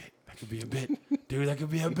a bit. That could be a bit. Dude, that could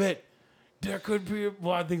be a bit. There could be...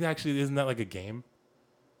 Well, I think actually, isn't that like a game?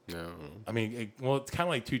 No. I mean, it's kind of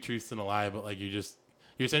like Two Truths and a Lie, but like you just...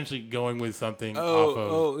 You're essentially going with something Oh, off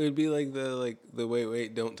of. oh, it'd be like the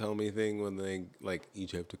wait, don't tell me thing when they like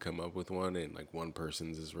each have to come up with one and like one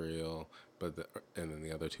person's is real, and then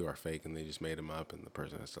the other two are fake and they just made them up and the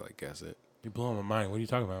person has to like guess it. You're blowing my mind. What are you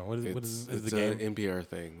talking about? Is the game? It's an NPR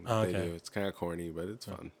thing Oh, that okay. they do. It's kind of corny, but it's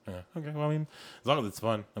fun. Yeah. Okay. Well, I mean, as long as it's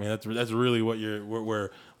fun. I mean, that's really what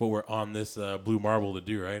we're on this blue marble to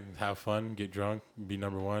do, right? Have fun, get drunk, be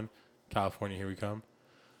number one. California, here we come.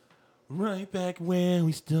 Right back where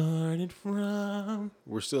we started from.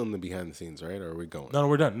 We're still in the behind the scenes, right? Or are we going? No,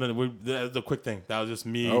 we're done. No, that's a quick thing. That was just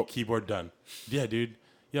me, keyboard done. Yeah, dude.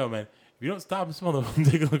 Yo, man, if you don't stop and smell them,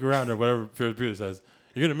 take a look around or whatever Peter says,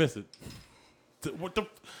 you're going to miss it. What the...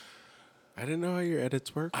 I didn't know how your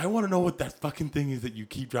edits work. I want to know what that fucking thing is that you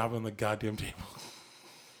keep dropping on the goddamn table.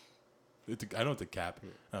 I know it's a cap.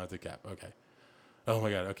 Oh, it's a cap. Okay. Oh, my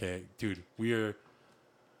God. Okay. Dude, what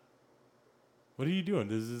are you doing?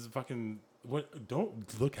 This is fucking... What?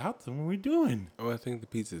 Don't look out. What are we doing? Oh, I think the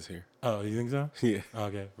pizza's here. Oh, you think so? Yeah.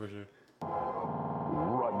 Okay, for sure.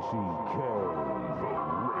 Rising Cove,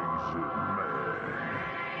 Raisin Man.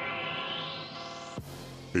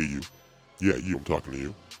 Hey, you. Yeah, you, I'm talking to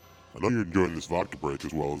you. I know you're enjoying this vodka break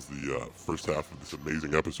as well as the first half of this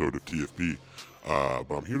amazing episode of TFP,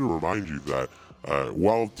 but I'm here to remind you that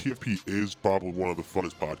while TFP is probably one of the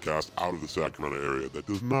funnest podcasts out of the Sacramento area, that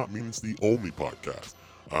does not mean it's the only podcast.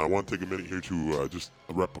 I want to take a minute here to just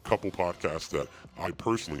rep a couple podcasts that I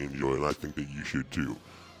personally enjoy and I think that you should too.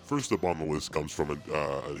 First up on the list comes from a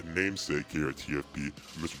namesake here at TFP,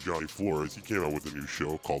 Mr. Johnny Flores. He came out with a new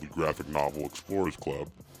show called the Graphic Novel Explorers Club.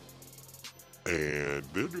 And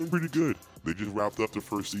they're doing pretty good. They just wrapped up their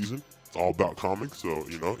first season. It's all about comics, so,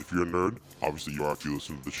 you know, if you're a nerd, obviously you are if you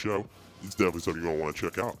listen to the show, it's definitely something you're going to want to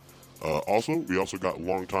check out. We also got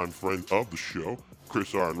longtime friends of the show,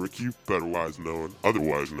 Chris R. and Ricky, otherwise known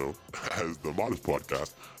as the Modest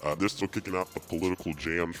Podcast. They're still kicking out the political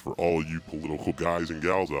jams for all you political guys and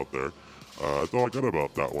gals out there. That's all I got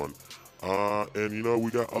about that one. And you know,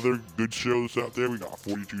 we got other good shows out there. We got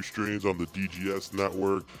 42 Strains on the DGS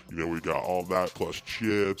network. You know, we got all that plus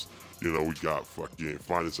Chips. You know, we got fucking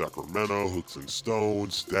Find in Sacramento, Hooks and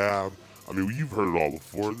Stones, Stab. I mean, you've heard it all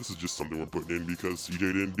before. This is just something we're putting in because CJ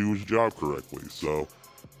didn't do his job correctly. So,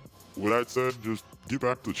 with that said, just get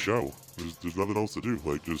back to the show. There's nothing else to do.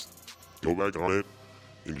 Like, just go back on it,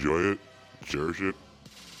 enjoy it, cherish it,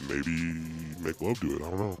 maybe make love to it. I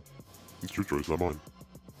don't know. It's your choice, not mine.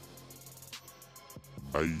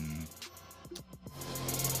 Bye.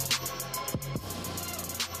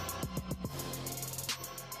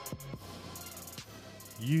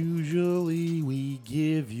 Usually we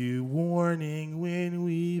give you warning when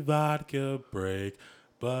we vodka break,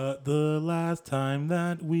 but the last time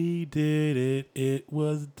that we did it, it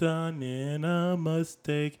was done in a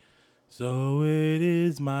mistake. So it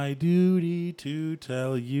is my duty to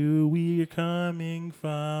tell you we're coming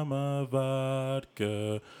from a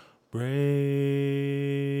vodka break.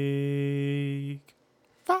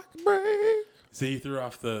 Vodka break. See, you threw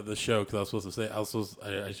off the show because I was supposed to say, I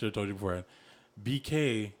should have told you beforehand.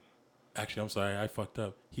 BK, actually, I'm sorry, I fucked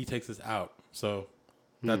up. He takes us out, so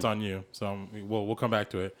that's on you. So we'll come back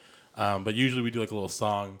to it. But usually we do like a little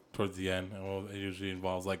song towards the end, and it usually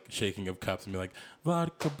involves like shaking of cups and be like,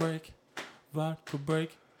 vodka break,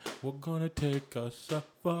 we're gonna take us a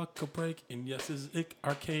vodka break. And yes, it's Nick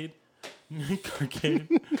Arcade. Nick Arcade.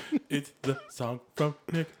 It's the song from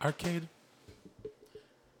Nick Arcade.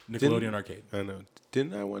 Nickelodeon Arcade. I know.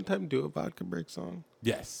 Didn't I one time do a vodka break song?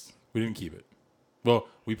 Yes, we didn't keep it. Well,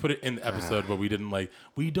 we put it in the episode, but we didn't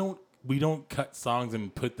we don't cut songs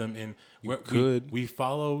and put them in. We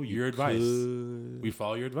follow your advice. We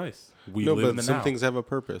follow your advice. We live in the some now. things have a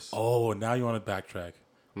purpose. Oh, now you want to backtrack.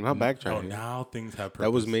 I'm not backtracking. Oh, now things have purpose.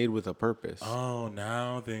 That was made with a purpose. Oh,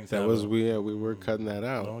 now things that have was we were cutting that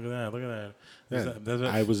out. Oh, look at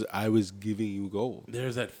that. I was giving you gold.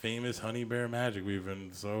 There's that famous honey bear magic we've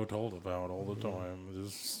been so told about all the time.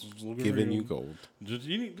 Just look at Giving you gold.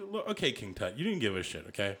 Okay, King Tut, you didn't give us shit.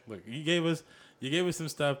 Okay, look, you gave us some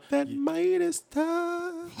stuff. That Midas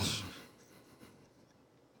touch.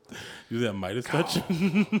 You that Midas touch?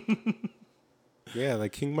 Yeah,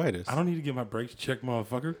 like King Midas. I don't need to get my brakes checked,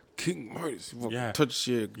 motherfucker. King Midas. Yeah. Touch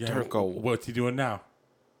your turn gold. What's he doing now?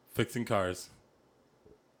 Fixing cars.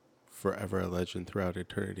 Forever a legend throughout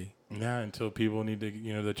eternity. Yeah, until people need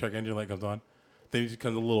to, the check engine light comes on. Then he just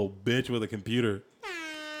becomes a little bitch with a computer.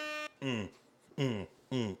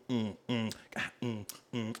 Oh,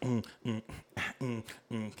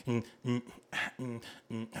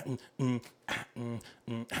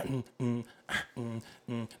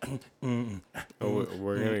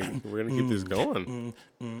 we're gonna keep this going.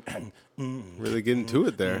 Really getting to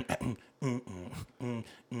it there.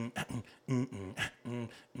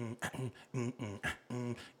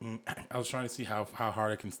 I was trying to see how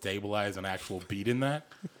hard I can stabilize an actual beat in that,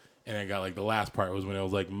 and I got like the last part was when it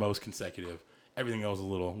was like most consecutive. Everything else was a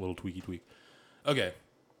little tweak. Okay,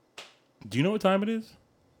 do you know what time it is?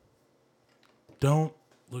 Don't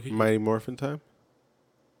look at Mighty Morphin time.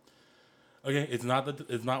 Okay, it's not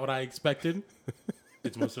what I expected.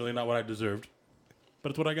 It's most certainly not what I deserved,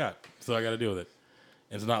 but it's what I got, so I got to deal with it.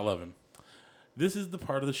 And it's not loving. This is the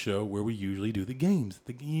part of the show where we usually do the games.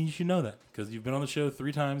 You should know that because you've been on the show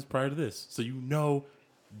 3 times prior to this, so you know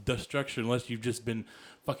the structure. Unless you've just been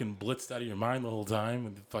fucking blitzed out of your mind the whole time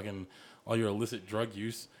with fucking all your illicit drug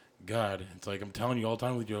use. God, it's like I'm telling you all the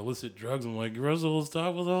time with your illicit drugs. I'm like, Russell,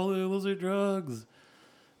 stop with all the illicit drugs.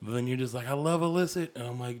 But then you're just like, I love illicit, and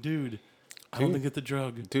I'm like, dude. I don't think it's a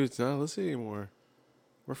drug. Dude, it's not illicit anymore.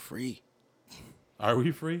 We're free. Are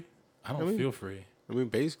we free? I don't feel free. I mean,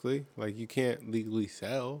 basically, like you can't legally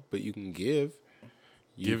sell, but you can give.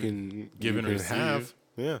 You can give and receive. Have.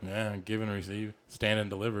 Yeah. Yeah, give and receive. Stand and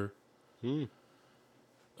deliver. Ugh,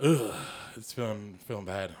 it's feeling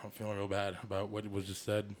bad. I'm feeling real bad about what was just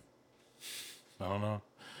said. I don't know.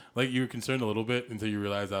 Like, you were concerned a little bit until you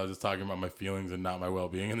realized I was just talking about my feelings and not my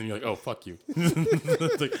well-being. And then you're like, oh, fuck you.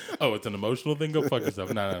 It's like, oh, it's an emotional thing? Go fuck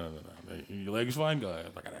yourself. No. Your leg's fine? Go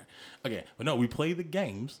ahead. Okay. But no, we play the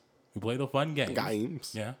games. We play the fun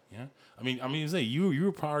games. Yeah. I mean, you say you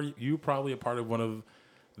were probably a part of one of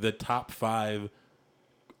the top 5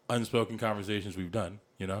 unspoken conversations we've done,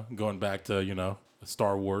 you know, going back to, you know,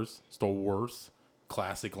 Star Wars,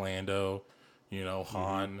 classic Lando, you know,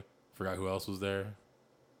 Han, forgot who else was there.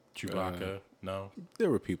 Chewbacca, no. There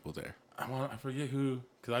were people there. I forget who,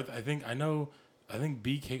 because I think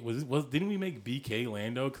BK didn't we make BK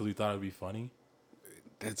Lando because we thought it'd be funny?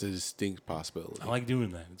 That's a distinct possibility. I like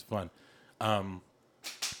doing that. It's fun.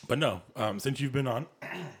 But no, since you've been on,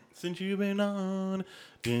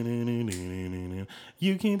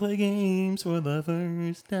 you can play games for the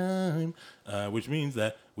first time, which means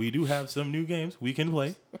that we do have some new games we can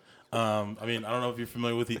play. I mean, I don't know if you're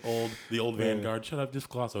familiar with the old Vanguard. Shut up, just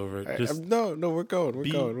gloss over it. Just no, we're going.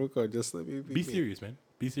 We're going. Just let me be serious, man.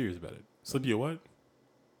 Be serious about it. Slip you a what?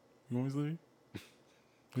 You want me to slip you?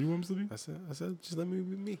 What do you want me to slip you? I said, just let me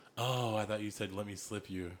be me. Oh, I thought you said let me slip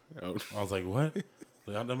you. Oh. I was like, what?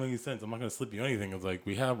 Like, that doesn't make any sense. I'm not gonna slip you anything. I was like,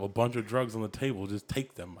 we have a bunch of drugs on the table. Just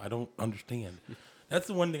take them. I don't understand. That's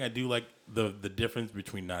the one thing I do like the difference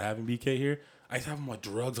between not having BK here. I just have them like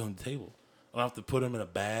drugs on the table. I don't have to put them in a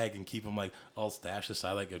bag and keep them like all stashed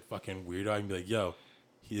aside like a fucking weirdo. I can be like, yo,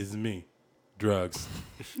 this is me. Drugs.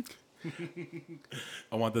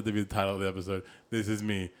 I want that to be the title of the episode. This is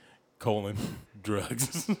me,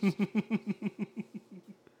 drugs.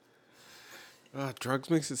 Drugs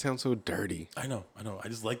makes it sound so dirty. I know. I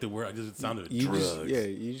just like the word. It sounded drugs.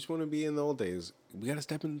 You just want to be in the old days. We got to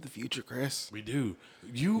step into the future, Chris. We do.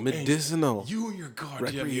 Medicinal. You and your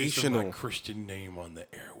goddamn recreational my Christian name on the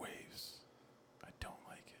airwaves. I don't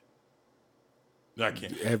like it. I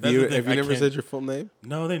can't. Have you never said your full name?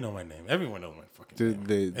 No, they know my name. Everyone knows my fucking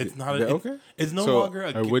name. It's not okay. It's no longer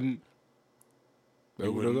a. I wouldn't.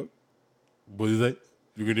 What is that?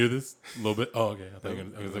 You can do this a little bit. Oh, okay. I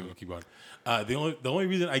was gonna keep going. The only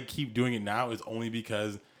reason I keep doing it now is only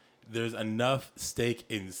because there's enough stake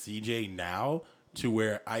in CJ now to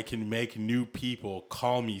where I can make new people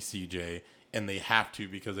call me CJ, and they have to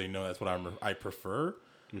because they know that's what I prefer.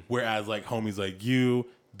 Mm-hmm. Whereas like homies like you,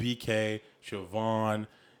 BK, Siobhan,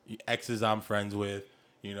 exes I'm friends with,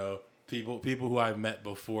 you know, people who I've met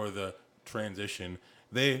before the transition.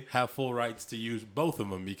 They have full rights to use both of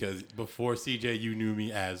them because before CJ, you knew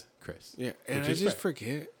me as Chris. Yeah, and I just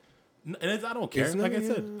forget. And I don't care. Like I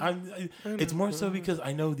said, it's more so because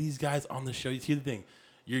I know these guys on the show. You see the thing,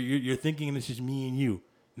 you're thinking it's just me and you.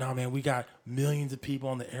 No, man, we got millions of people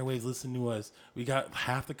on the airwaves listening to us. We got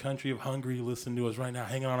half the country of Hungary listening to us right now,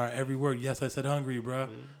 hanging on our every word. Yes, I said Hungary, bro.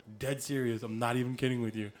 Mm-hmm. Dead serious. I'm not even kidding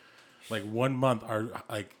with you. Like 1 month,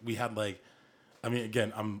 we had like. I mean,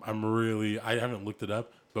 again, I haven't looked it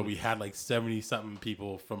up, but we had like 70-something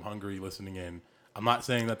people from Hungary listening in. I'm not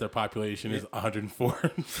saying that their population is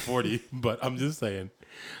 140, but I'm just saying.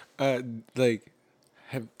 Like,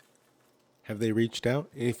 have they reached out?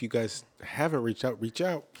 And if you guys haven't reached out, reach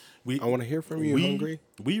out. I want to hear from you, Hungary.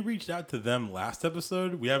 We reached out to them last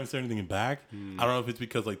episode. We haven't said anything back. I don't know if it's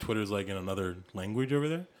because like Twitter's like in another language over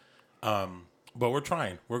there. But we're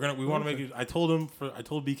trying. We want to make it. I told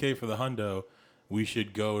BK for the hundo, we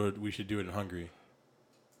should do it in Hungary.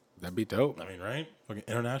 That'd be dope. I mean, right? Like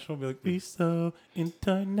international, be like, be so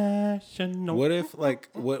international. What if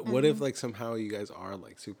like somehow you guys are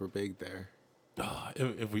like super big there?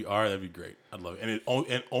 If we are, that'd be great. I'd love it.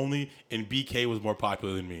 And BK was more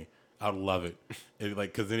popular than me. I'd love it.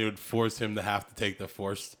 Because then it would force him to have to take the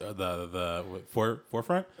forefront.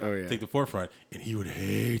 Oh yeah, take the forefront, and he would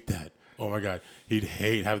hate that. Oh my god, he'd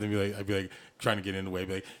hate having to be like, I'd be like trying to get in the way,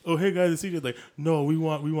 be like, oh hey guys, it's CJ. Like, no, we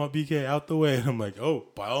want BK out the way, and I'm like, oh,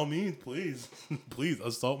 by all means, please, please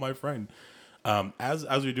assault my friend. As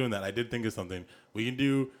we're doing that, I did think of something. We can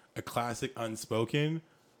do a classic unspoken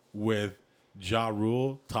with Ja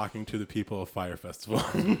Rule talking to the people of Fire Festival.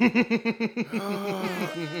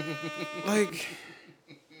 like,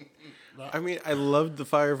 I mean, I loved the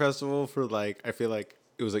Fire Festival for like, I feel like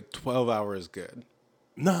it was like 12 hours good.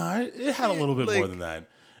 Nah, it had a little bit more than that.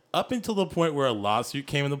 Up until the point where a lawsuit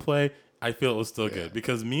came into play, I feel it was still good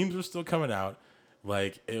because memes were still coming out.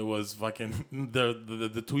 Like, it was fucking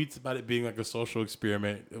the tweets about it being like a social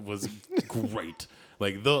experiment. It was great.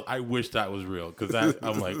 Like, I wish that was real because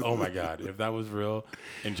I'm like, oh my god, if that was real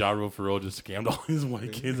and Ja Rule for real just scammed all these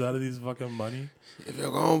white kids out of these fucking money. If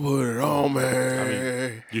you're gonna put it on me, I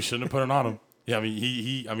mean, you shouldn't have put it on him. Yeah, I mean,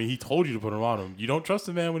 he told you to put it on him. You don't trust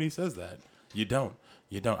a man when he says that. You don't.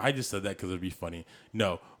 I just said that because it'd be funny.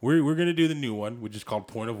 No, we're gonna do the new one, which is called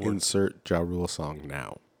Point of Order. Insert Ja Rule song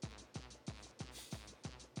now.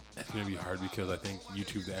 It's gonna be hard because I think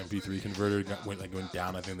YouTube, the MP3 converter, went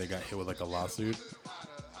down. I think they got hit with like a lawsuit,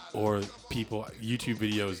 or YouTube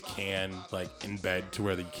videos can like embed to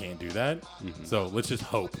where you can't do that. Mm-hmm. So let's just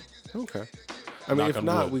hope. Okay. I mean, if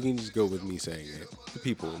not, we can just go with me saying it. The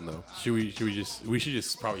people will know. We should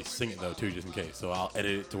just probably sing it though too, just in case. So I'll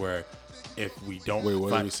edit it to where if we don't. Wait,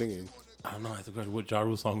 what are we singing? I don't know. I have to question what Ja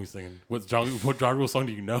Rule song we singing. What Ja Rule song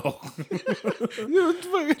do you know? It's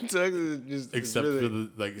fucking Texas. Just except really, for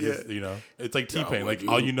the like, his, it's like T-Pain. Like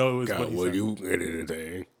all you know is what you get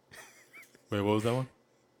anything. Wait, what was that one?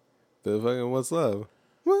 The fucking What's Love?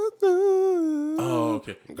 What's love? Oh,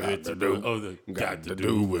 okay. Got to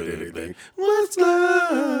do with anything. What's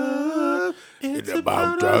love? It's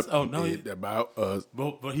about us. Oh no, it's about us.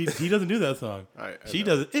 But he doesn't do that song. She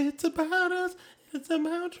does it. It's about us. It's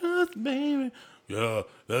about trust, baby. Yeah,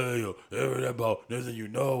 there you go. About this,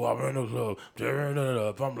 and I'm in the club. Tearing it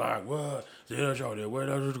up. I'm like, what? See that show there? Where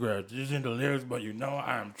does it scratch? Just in the lyrics, but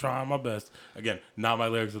I'm trying my best. Again, not my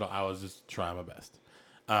lyrics at all. I was just trying my best.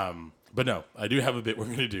 But no, I do have a bit we're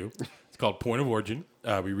going to do. It's called Point of Origin.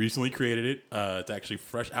 We recently created it. It's actually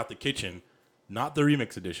fresh out the kitchen, not the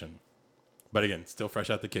remix edition. But again, still fresh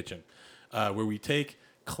out the kitchen. Where we take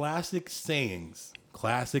classic sayings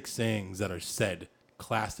that are said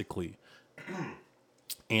classically,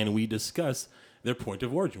 and we discuss their point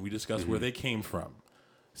of origin. We discuss where they came from.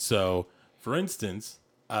 So, for instance,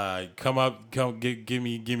 give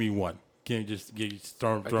me one. Can you just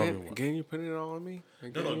throw me one? Can you put it all on me?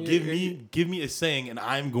 No. Give me a saying, and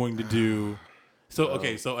I'm going to do. So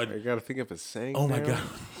okay, so I gotta think of a saying. Oh my god!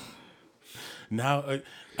 Now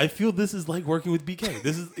I feel this is like working with BK.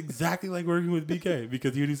 This is exactly like working with BK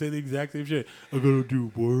because he would say the exact same shit. I gotta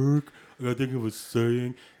do work. I gotta think of a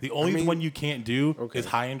saying. The only one you can't do is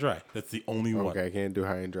high and dry. That's the only one. Okay, I can't do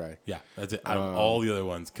high and dry. Yeah, that's it. Out of all the other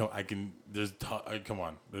ones, I can. There's come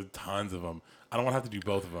on. There's tons of them. I don't want to have to do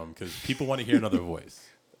both of them because people want to hear another voice.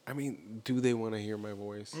 I mean, do they want to hear my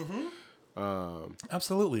voice? Mm-hmm.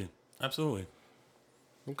 Absolutely.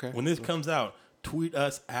 Okay. When this comes out, tweet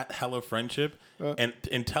us at Hella Friendship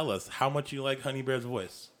and tell us how much you like Honey Bear's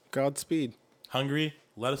voice. Godspeed. Hungry?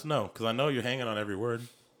 Let us know because I know you're hanging on every word.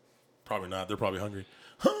 Probably not. They're probably hungry.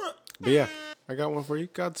 But yeah, I got one for you.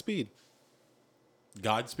 Godspeed.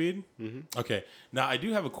 Godspeed? Mm-hmm. Okay. Now, I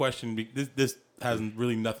do have a question. This has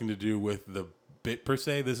really nothing to do with the bit per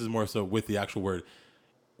se. This is more so with the actual word.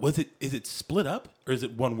 Is it split up or is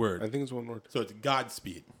it one word? I think it's one word. So it's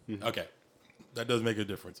Godspeed. Mm-hmm. Okay. That does make a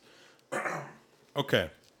difference. Okay.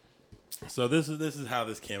 So this is how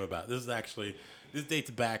this came about. This dates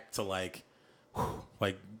back to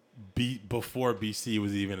before BC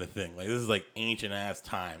was even a thing. Like this is like ancient ass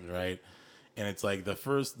times, right? And it's like the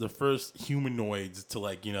first humanoids to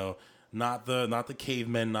not the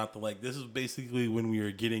cavemen, not the this is basically when we were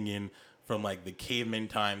getting in from like the cavemen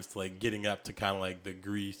times to like getting up to kind of like the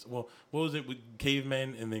Greece. Well, what was it with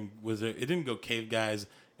cavemen and then it didn't go cave guys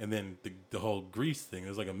and then the whole Greece thing.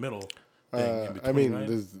 There's like a middle thing in between, I mean, right?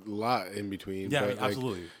 there's a lot in between. Yeah, but,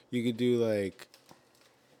 absolutely. You could do like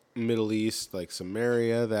Middle East, like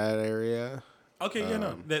Samaria, that area. Okay,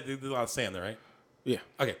 there's a lot of sand there, right? Yeah.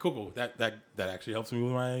 Okay, cool. That actually helps me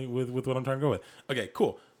with what I'm trying to go with. Okay,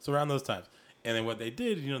 cool. So around those times. And then what they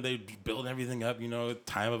did, they build everything up,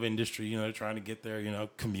 time of industry, they're trying to get their,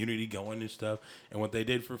 community going and stuff. And what they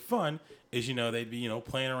did for fun is, they'd be,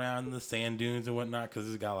 playing around in the sand dunes and whatnot, because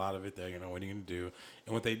there's got a lot of it there, what are you going to do?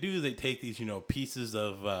 And what they do is they take these, pieces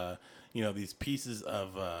of,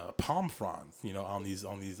 palm fronds, on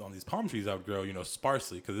these palm trees that would grow,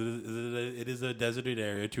 sparsely, because it is a deserted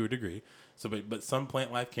area to a degree. So, but some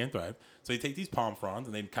plant life can thrive. So they take these palm fronds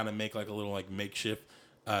and they kind of make like a little like makeshift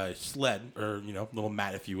sled or little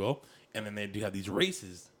mat, if you will, and then they do have these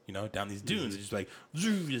races down these dunes. It's just like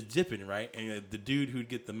just dipping, right? And the dude who'd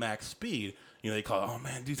get the max speed, they call it, oh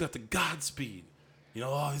man, dude's got the god speed.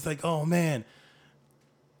 He's like, oh man,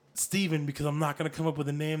 Steven, because I'm not gonna come up with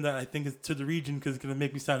a name that I think is to the region because it's gonna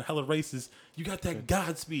make me sound hella racist. You got that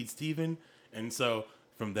god speed, Steven. And so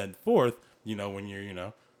from then forth, when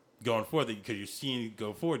you're going forward, because you're seeing it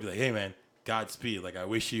go forward, you're like, hey man, Godspeed. Like I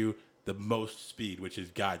wish you the most speed, which is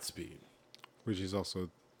Godspeed. Which is also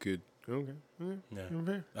good. Okay. Yeah.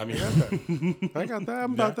 Okay. I mean, I got that.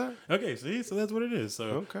 I'm about that. Okay, see, so that's what it is.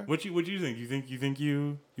 So, Okay. what you think? You think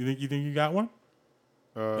you got one?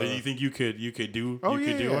 Or you think you could do Oh, you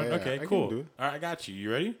could do yeah, one? yeah, Okay, I can cool. do it. All right, I got you.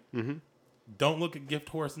 You ready? Mm-hmm. Don't look a gift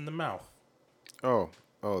horse in the mouth. Oh,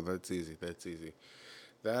 that's easy. That's easy.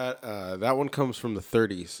 That one comes from the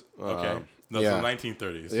 30s. Okay, that's yeah. the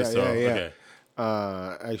 1930s. Yeah, So, yeah. Okay,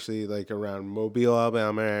 Actually, like around Mobile,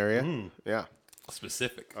 Alabama area. Yeah.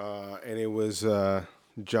 specific. And it was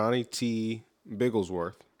Johnny T.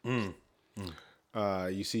 Bigglesworth.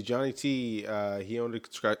 You see, Johnny T. He owned a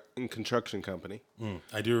construction company.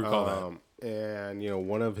 I do recall that. And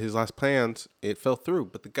one of his last plans, it fell through.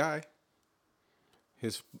 But the guy,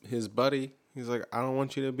 his buddy, he's like, I don't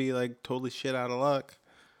want you to be like totally shit out of luck.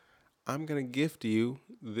 I'm gonna gift you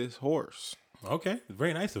this horse. Okay,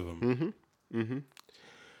 very nice of him.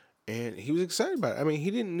 And he was excited about it. I mean,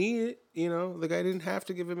 he didn't need it. The guy didn't have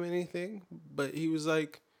to give him anything. But he was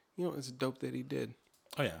like, it's dope that he did.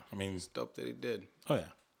 Oh yeah, I mean, It's dope that he did. oh yeah.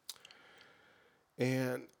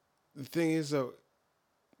 And the thing is, though,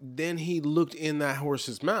 then he looked in that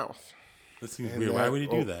horse's mouth. That seems weird. Why would he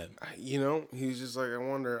do that? He's just like, I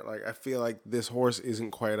wonder, like, I feel like this horse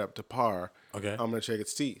isn't quite up to par. Okay. I'm going to check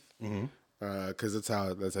its teeth. Because that's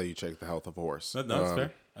how you check the health of a horse. No, that's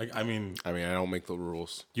fair. I mean, I don't make the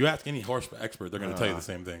rules. you ask any horse expert, they're going to tell you the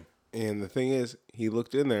same thing. And the thing is, he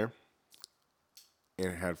looked in there, and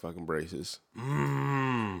it had fucking braces.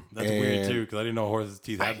 That's weird too, because I didn't know horses'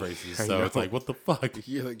 teeth had braces. I So know. it's like, what the fuck,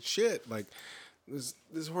 You're like, shit, like,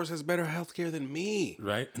 this horse has better health care than me.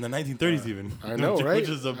 right? In the 1930s, even. I know, right? Which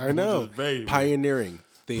is I know. Which is very Pioneering.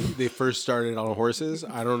 They first started on horses.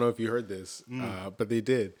 I don't know if you heard this, but they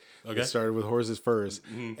did. Okay. They started with horses first,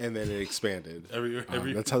 and then it expanded.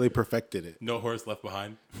 Every That's how they perfected it. no horse left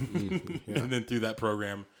behind. And then through that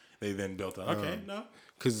program, they then built on. Okay, no,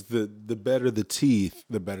 Because the better the teeth,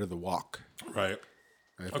 the better the walk. right.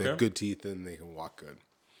 And if they have good teeth, then they can walk good.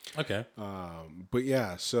 Okay. But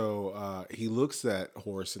yeah, so he looks that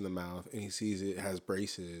horse in the mouth, and he sees it has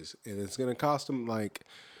braces, and it's going to cost him like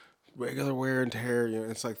regular wear and tear.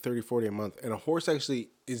 It's like $30-$40 a month. And a horse actually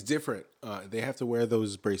is different. They have to wear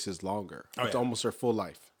those braces longer. It's almost their full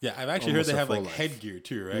life. Yeah, I've actually heard Almost they a have full like life. headgear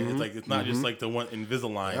too, right? It's like it's not just like the one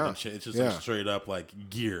Invisalign and shit. It's just like straight up like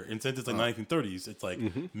gear. And since it's like 1930s, it's like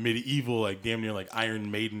medieval, like damn near like Iron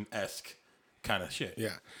Maiden-esque kind of shit.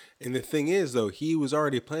 Yeah. And the thing is, though, he was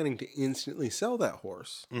already planning to instantly sell that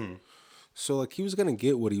horse. So like he was going to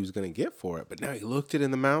get what he was going to get for it. But now he looked it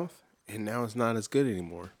in the mouth, and now it's not as good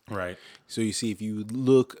anymore. Right. So you see, if you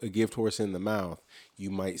look a gift horse in the mouth,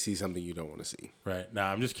 you might see something you don't want to see. Right.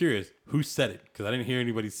 Now, I'm just curious, who said it? Because I didn't hear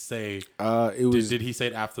anybody say. It was Did he say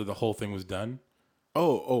it after the whole thing was done?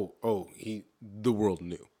 the world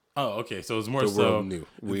knew. Oh, okay. So it was more The world knew.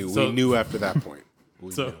 We knew after that point.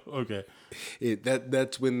 We knew. Okay.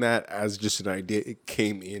 That's when that, as just an idea, it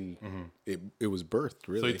came in. It was birthed,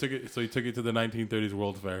 So really. he took it to the 1930s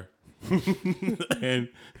World Fair, and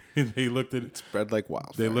they looked at it. Spread like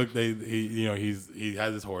wildfire. They look. He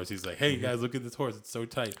has his horse. He's like, "Hey guys, look at this horse. It's so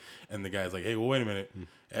tight." And the guy's like, "Hey, well, wait a minute.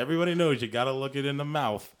 Everybody knows you gotta look it in the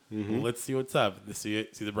mouth. Let's see what's up. See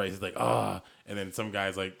the brace." He's like, "Ah," and then some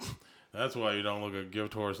guy's like, "That's why you don't look a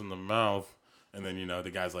gift horse in the mouth." And then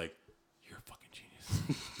the guy's like, "You're a fucking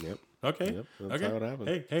genius." Yep. Okay. Yep, that's how it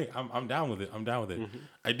happened. Hey, I'm down with it.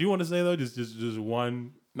 I do want to say though, just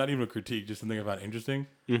one, not even a critique, just something I found interesting.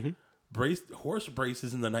 Horse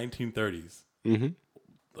braces in the 1930s.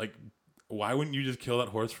 Like, why wouldn't you just kill that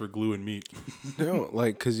horse for glue and meat? No,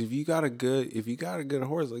 like, because if you got a good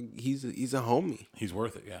horse, like he's a homie. He's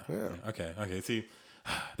worth it. Yeah. Yeah. Okay. See,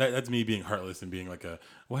 that's me being heartless and being like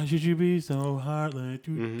why should you be so heartless?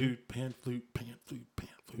 Dude, pan flute.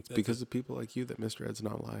 It's because of people like you that Mr. Ed's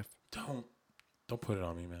not alive. Don't put it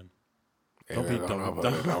on me, man. Don't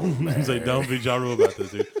Don't be Ja Rule about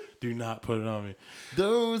this, dude. Do not put it on me.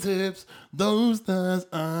 Those hips, those thighs,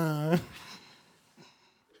 I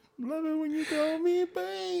love it when you call me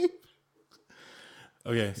babe.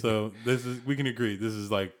 Okay, so we can agree. This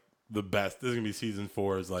is like the best. This is gonna be season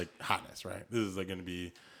 4's like hotness, right? This is like gonna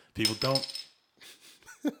be people don't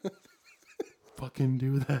fucking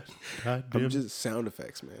do that. God damn. I'm just sound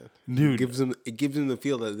effects, man. Dude. It gives them the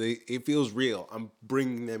feel that it feels real. I'm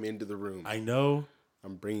bringing them into the room. I know.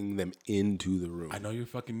 I'm bringing them into the room. I know you're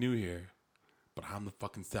fucking new here, but I'm the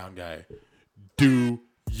fucking sound guy. Do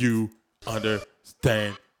you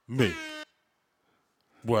understand me?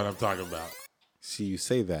 What I'm talking about. See, you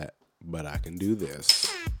say that, but I can do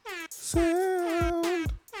this.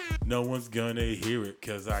 Sound. No one's gonna hear it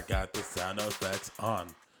because I got the sound effects on.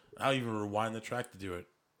 I'll even rewind the track to do it.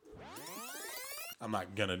 I'm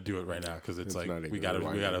not gonna do it right now because it's like we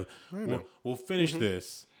gotta. We'll finish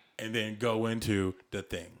this and then go into the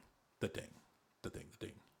thing.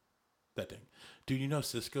 Dude, you know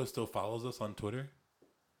Cisco still follows us on Twitter?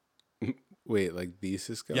 Wait, like the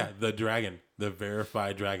Cisco? Yeah, the dragon, the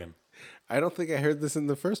verified dragon. I don't think I heard this in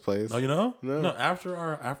the first place. Oh, you know? No. After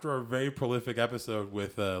our very prolific episode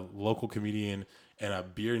with a local comedian and a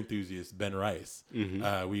beer enthusiast, Ben Rice,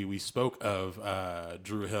 we spoke of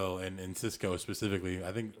Drew Hill and Cisco specifically.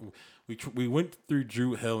 I think we went through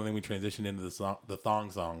Drew Hill and then we transitioned into the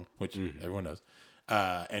thong song, which everyone knows.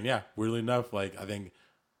 And yeah, weirdly enough, like I think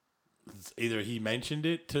either he mentioned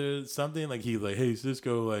it to something like he's like, hey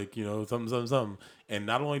Cisco, like, you know, something. And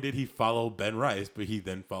not only did he follow Ben Rice, but he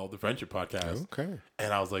then followed the Friendship Podcast. Okay.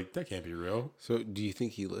 And I was like, that can't be real. So do you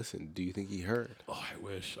think he listened? Do you think he heard? Oh, I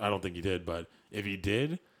wish. I don't think he did, but if he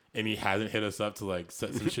did and he hasn't hit us up to like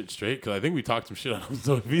set some shit straight, because I think we talked some shit on him.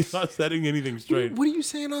 So if he's not setting anything straight. What are you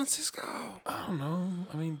saying on Cisco? I don't know.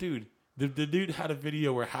 I mean, dude, the dude had a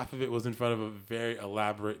video where half of it was in front of a very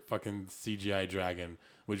elaborate fucking CGI dragon,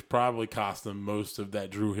 which probably cost him most of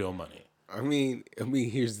that Drew Hill money. I mean,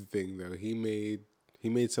 here's the thing though. He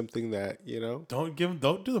made something that, you know. Don't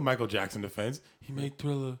do the Michael Jackson defense. He made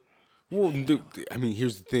Thriller. Well, dude, I mean,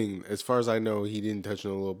 here's the thing. As far as I know, he didn't touch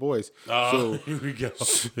no little boys. Oh, here we go.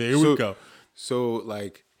 We go. So,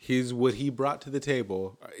 like, what he brought to the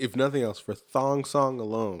table, if nothing else, for Thong Song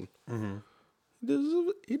alone,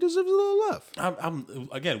 he deserves a little love.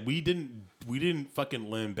 Again, we didn't fucking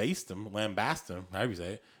lambast him, however you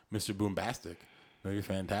say it, Mr. Boombastic. No, you're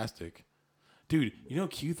fantastic. Dude, you know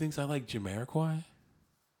Q thinks I like Jamiroquai?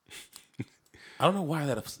 I don't know why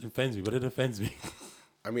that offends me, but it offends me.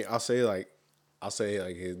 I mean, I'll say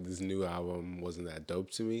this new album wasn't that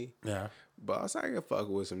dope to me. Yeah. But I was like, I can fuck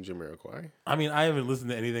with some Jamiroquai. I mean, I haven't listened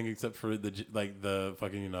to anything except for the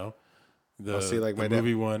fucking, you know, I'll say like the my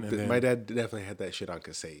movie dad, one. And my dad definitely had that shit on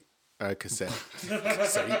cassette.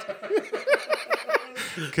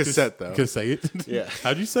 Cassette though. Cassette. Yeah.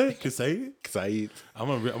 How'd you say it? Cassette. I'm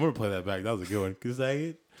gonna play that back. That was a good one.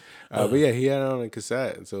 Cassette. But yeah, he had it on a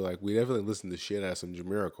cassette, and so like we definitely listened to shit out of some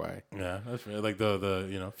Jamiroquai. Yeah, that's right. Like the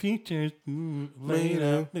you know features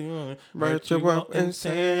later, virtual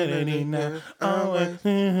insanity now, always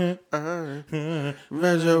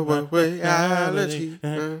virtual reality.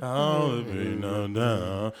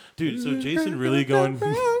 Dude, so Jason really going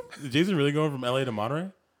from LA to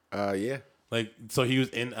Monterey? Yeah. Like, so he was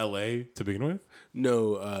in LA to begin with?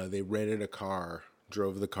 No, they rented a car,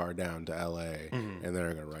 drove the car down to LA, and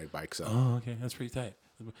they're gonna ride bikes up. Oh, okay, that's pretty tight.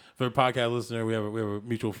 For a podcast listener, we have a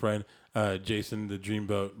mutual friend, Jason, the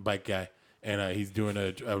Dreamboat bike guy, and he's doing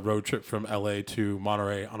a road trip from LA to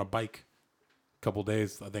Monterey on a bike. Couple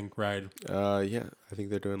days, I think, ride. Yeah, I think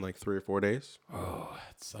they're doing like 3 or 4 days. Oh,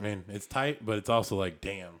 it's tight, but it's also like,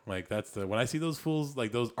 damn, like when I see those fools,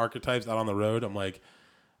 like those archetypes out on the road, I'm like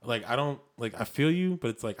I don't like, I feel you, but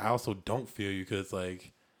it's like I also don't feel you because it's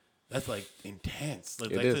like that's like intense. Like,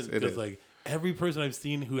 it is. Because like every person I've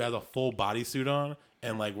seen who has a full bodysuit on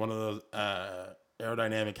and like one of those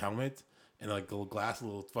aerodynamic helmets and like little glass,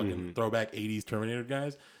 little fucking throwback 80s Terminator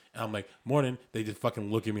guys, and I'm like, morning, they just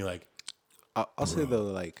fucking look at me like. I'll say though,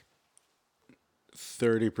 like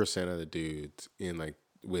 30% of the dudes in like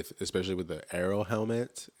especially with the aero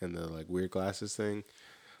helmet and the like weird glasses thing,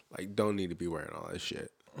 like don't need to be wearing all that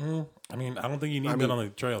shit. I mean, I don't think you need that on the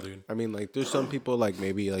trail, dude. I mean, like there's some people like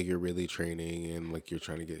maybe like you're really training and like you're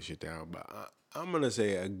trying to get shit down, but I'm gonna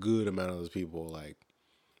say a good amount of those people like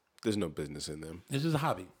There's no business in them. It's just a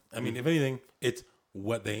hobby. I mean, if anything, it's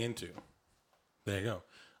what they into. There you go.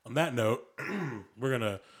 On that note, we're going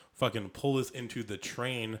to fucking pull this into the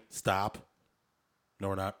train stop. No,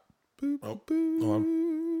 we're not. Boop, hold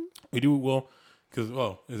on. We do, well, because,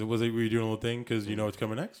 were you doing a little thing because you know what's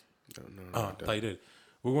coming next? No, I thought you did.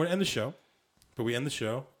 We're going to end the show, but we end the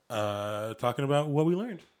show talking about what we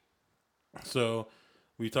learned. So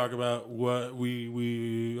we talk about what we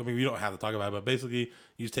we don't have to talk about it, but basically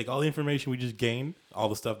you just take all the information we just gained, all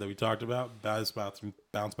the stuff that we talked about, bounce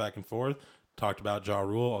back and forth, talked about Ja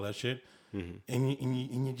Rule, all that shit, and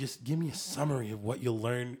you just give me a summary of what you'll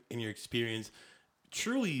learn in your experience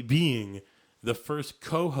truly being the first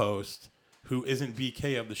co-host who isn't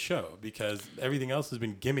BK of the show, because everything else has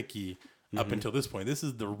been gimmicky up until this point. This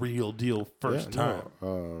is the real deal first time.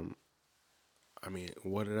 No, I mean,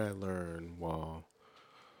 what did I learn while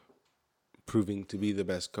proving to be the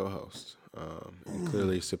best co-host? And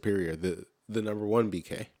clearly superior. The number one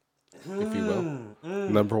BK, if you will.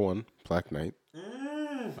 Number one, Black Knight.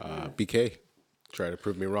 BK, try to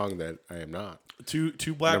prove me wrong that I am not. Two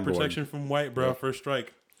black Number protection one. from white, bro. Yeah. First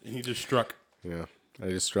strike. And he just struck. Yeah, I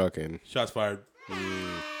just struck in. Shots fired.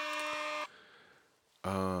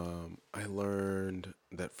 I learned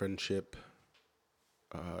that friendship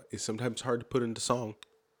is sometimes hard to put into song.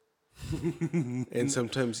 And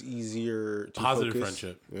sometimes easier to Positive focus.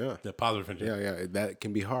 friendship. Yeah. Yeah, positive friendship. Yeah, that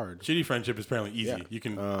can be hard. Shitty friendship is apparently easy. Yeah. You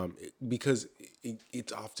can Because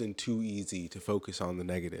it's often too easy to focus on the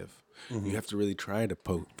negative. You have to really try to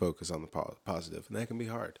focus on the positive, and that can be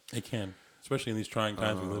hard. It can, especially in these trying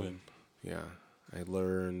times we live in. Yeah, I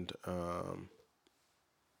learned.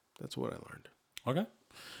 That's what I learned. Okay.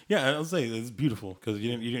 Yeah, I'll say it's beautiful because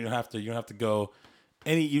you don't have to go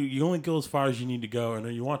any. You only go as far as you need to go, and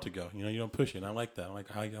then you want to go. You don't push it. And I like that. I like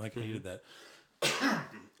how you did that.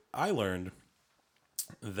 I learned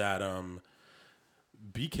that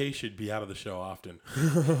BK should be out of the show often.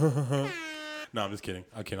 No, I'm just kidding.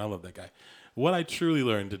 Okay, I love that guy. What I truly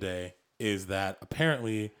learned today is that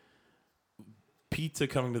apparently pizza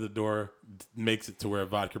coming to the door makes it to where a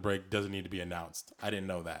vodka break doesn't need to be announced. I didn't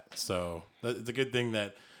know that. So it's a good thing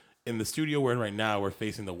that in the studio we're in right now, we're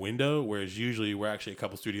facing the window, whereas usually we're actually a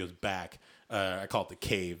couple studios back. I call it the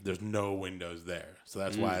cave. There's no windows there. So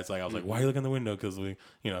that's why it's like, I was like, why are you looking in the window? Because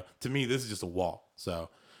to me, this is just a wall. So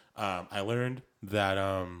I learned that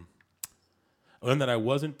I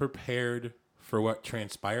wasn't prepared for what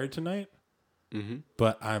transpired tonight,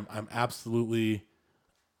 but I'm absolutely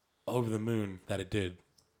over the moon that it did.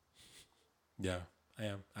 Yeah, I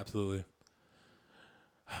am absolutely.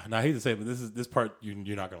 Now I hate to say it, but this part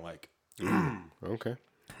you're not gonna like. Okay.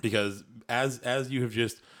 Because as you have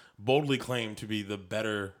just boldly claimed to be the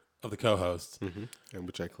better of the co-hosts, And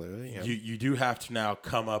which I clearly am. you do have to now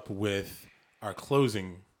come up with our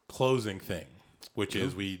closing thing, which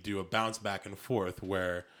is we do a bounce back and forth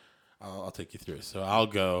where I'll take you through it. So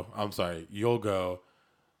you'll go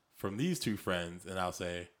from these two friends, and I'll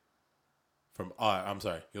say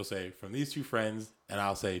you'll say from these two friends, and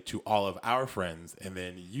I'll say to all of our friends, and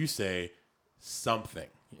then you say something,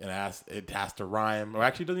 and it has to rhyme, or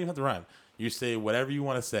actually it doesn't even have to rhyme. You say whatever you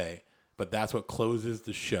want to say, but that's what closes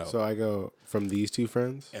the show. So I go from these two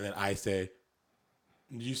friends. And then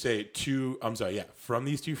you say from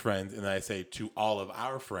these two friends, and then I say to all of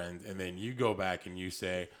our friends, and then you go back and you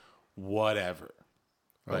say whatever.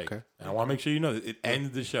 Okay. And I want to make sure you know that it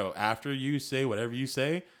ends the show. After you say whatever you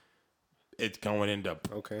say, it's going into...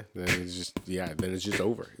 Okay. Then it's just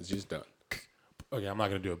over. It's just done. Okay, I'm not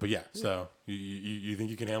going to do it. But yeah, so you think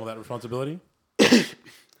you can handle that responsibility?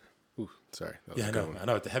 Ooh, sorry. That was Yeah, a good one. I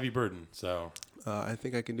know. It's a heavy burden, so... I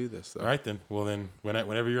think I can do this, though. All right, then. Well, then,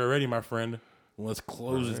 whenever you're ready, my friend, let's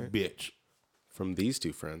close this bitch. From these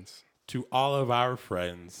two friends. To all of our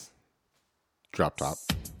friends... Drop top.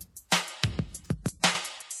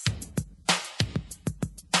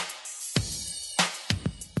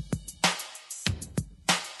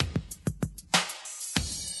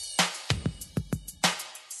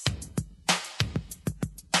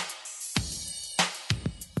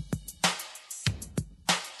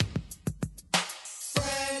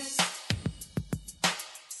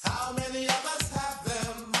 How many of us have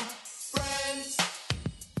them? Friends,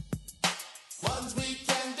 ones we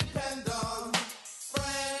can depend on.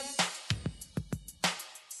 Friends,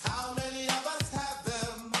 how many of us have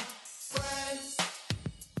them? Friends,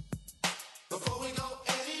 before we go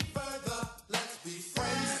any further, let's be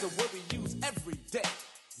friends. The word we use every day.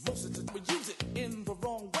 Most of the time we use it in the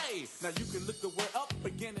wrong way. Now you can look the word up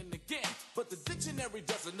again and again, but the dictionary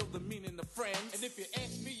doesn't know the meaning of friend. And if you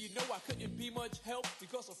ask me, you know I couldn't be much help,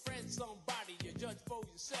 because a friend's somebody you judge for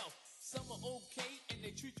yourself. Some are okay,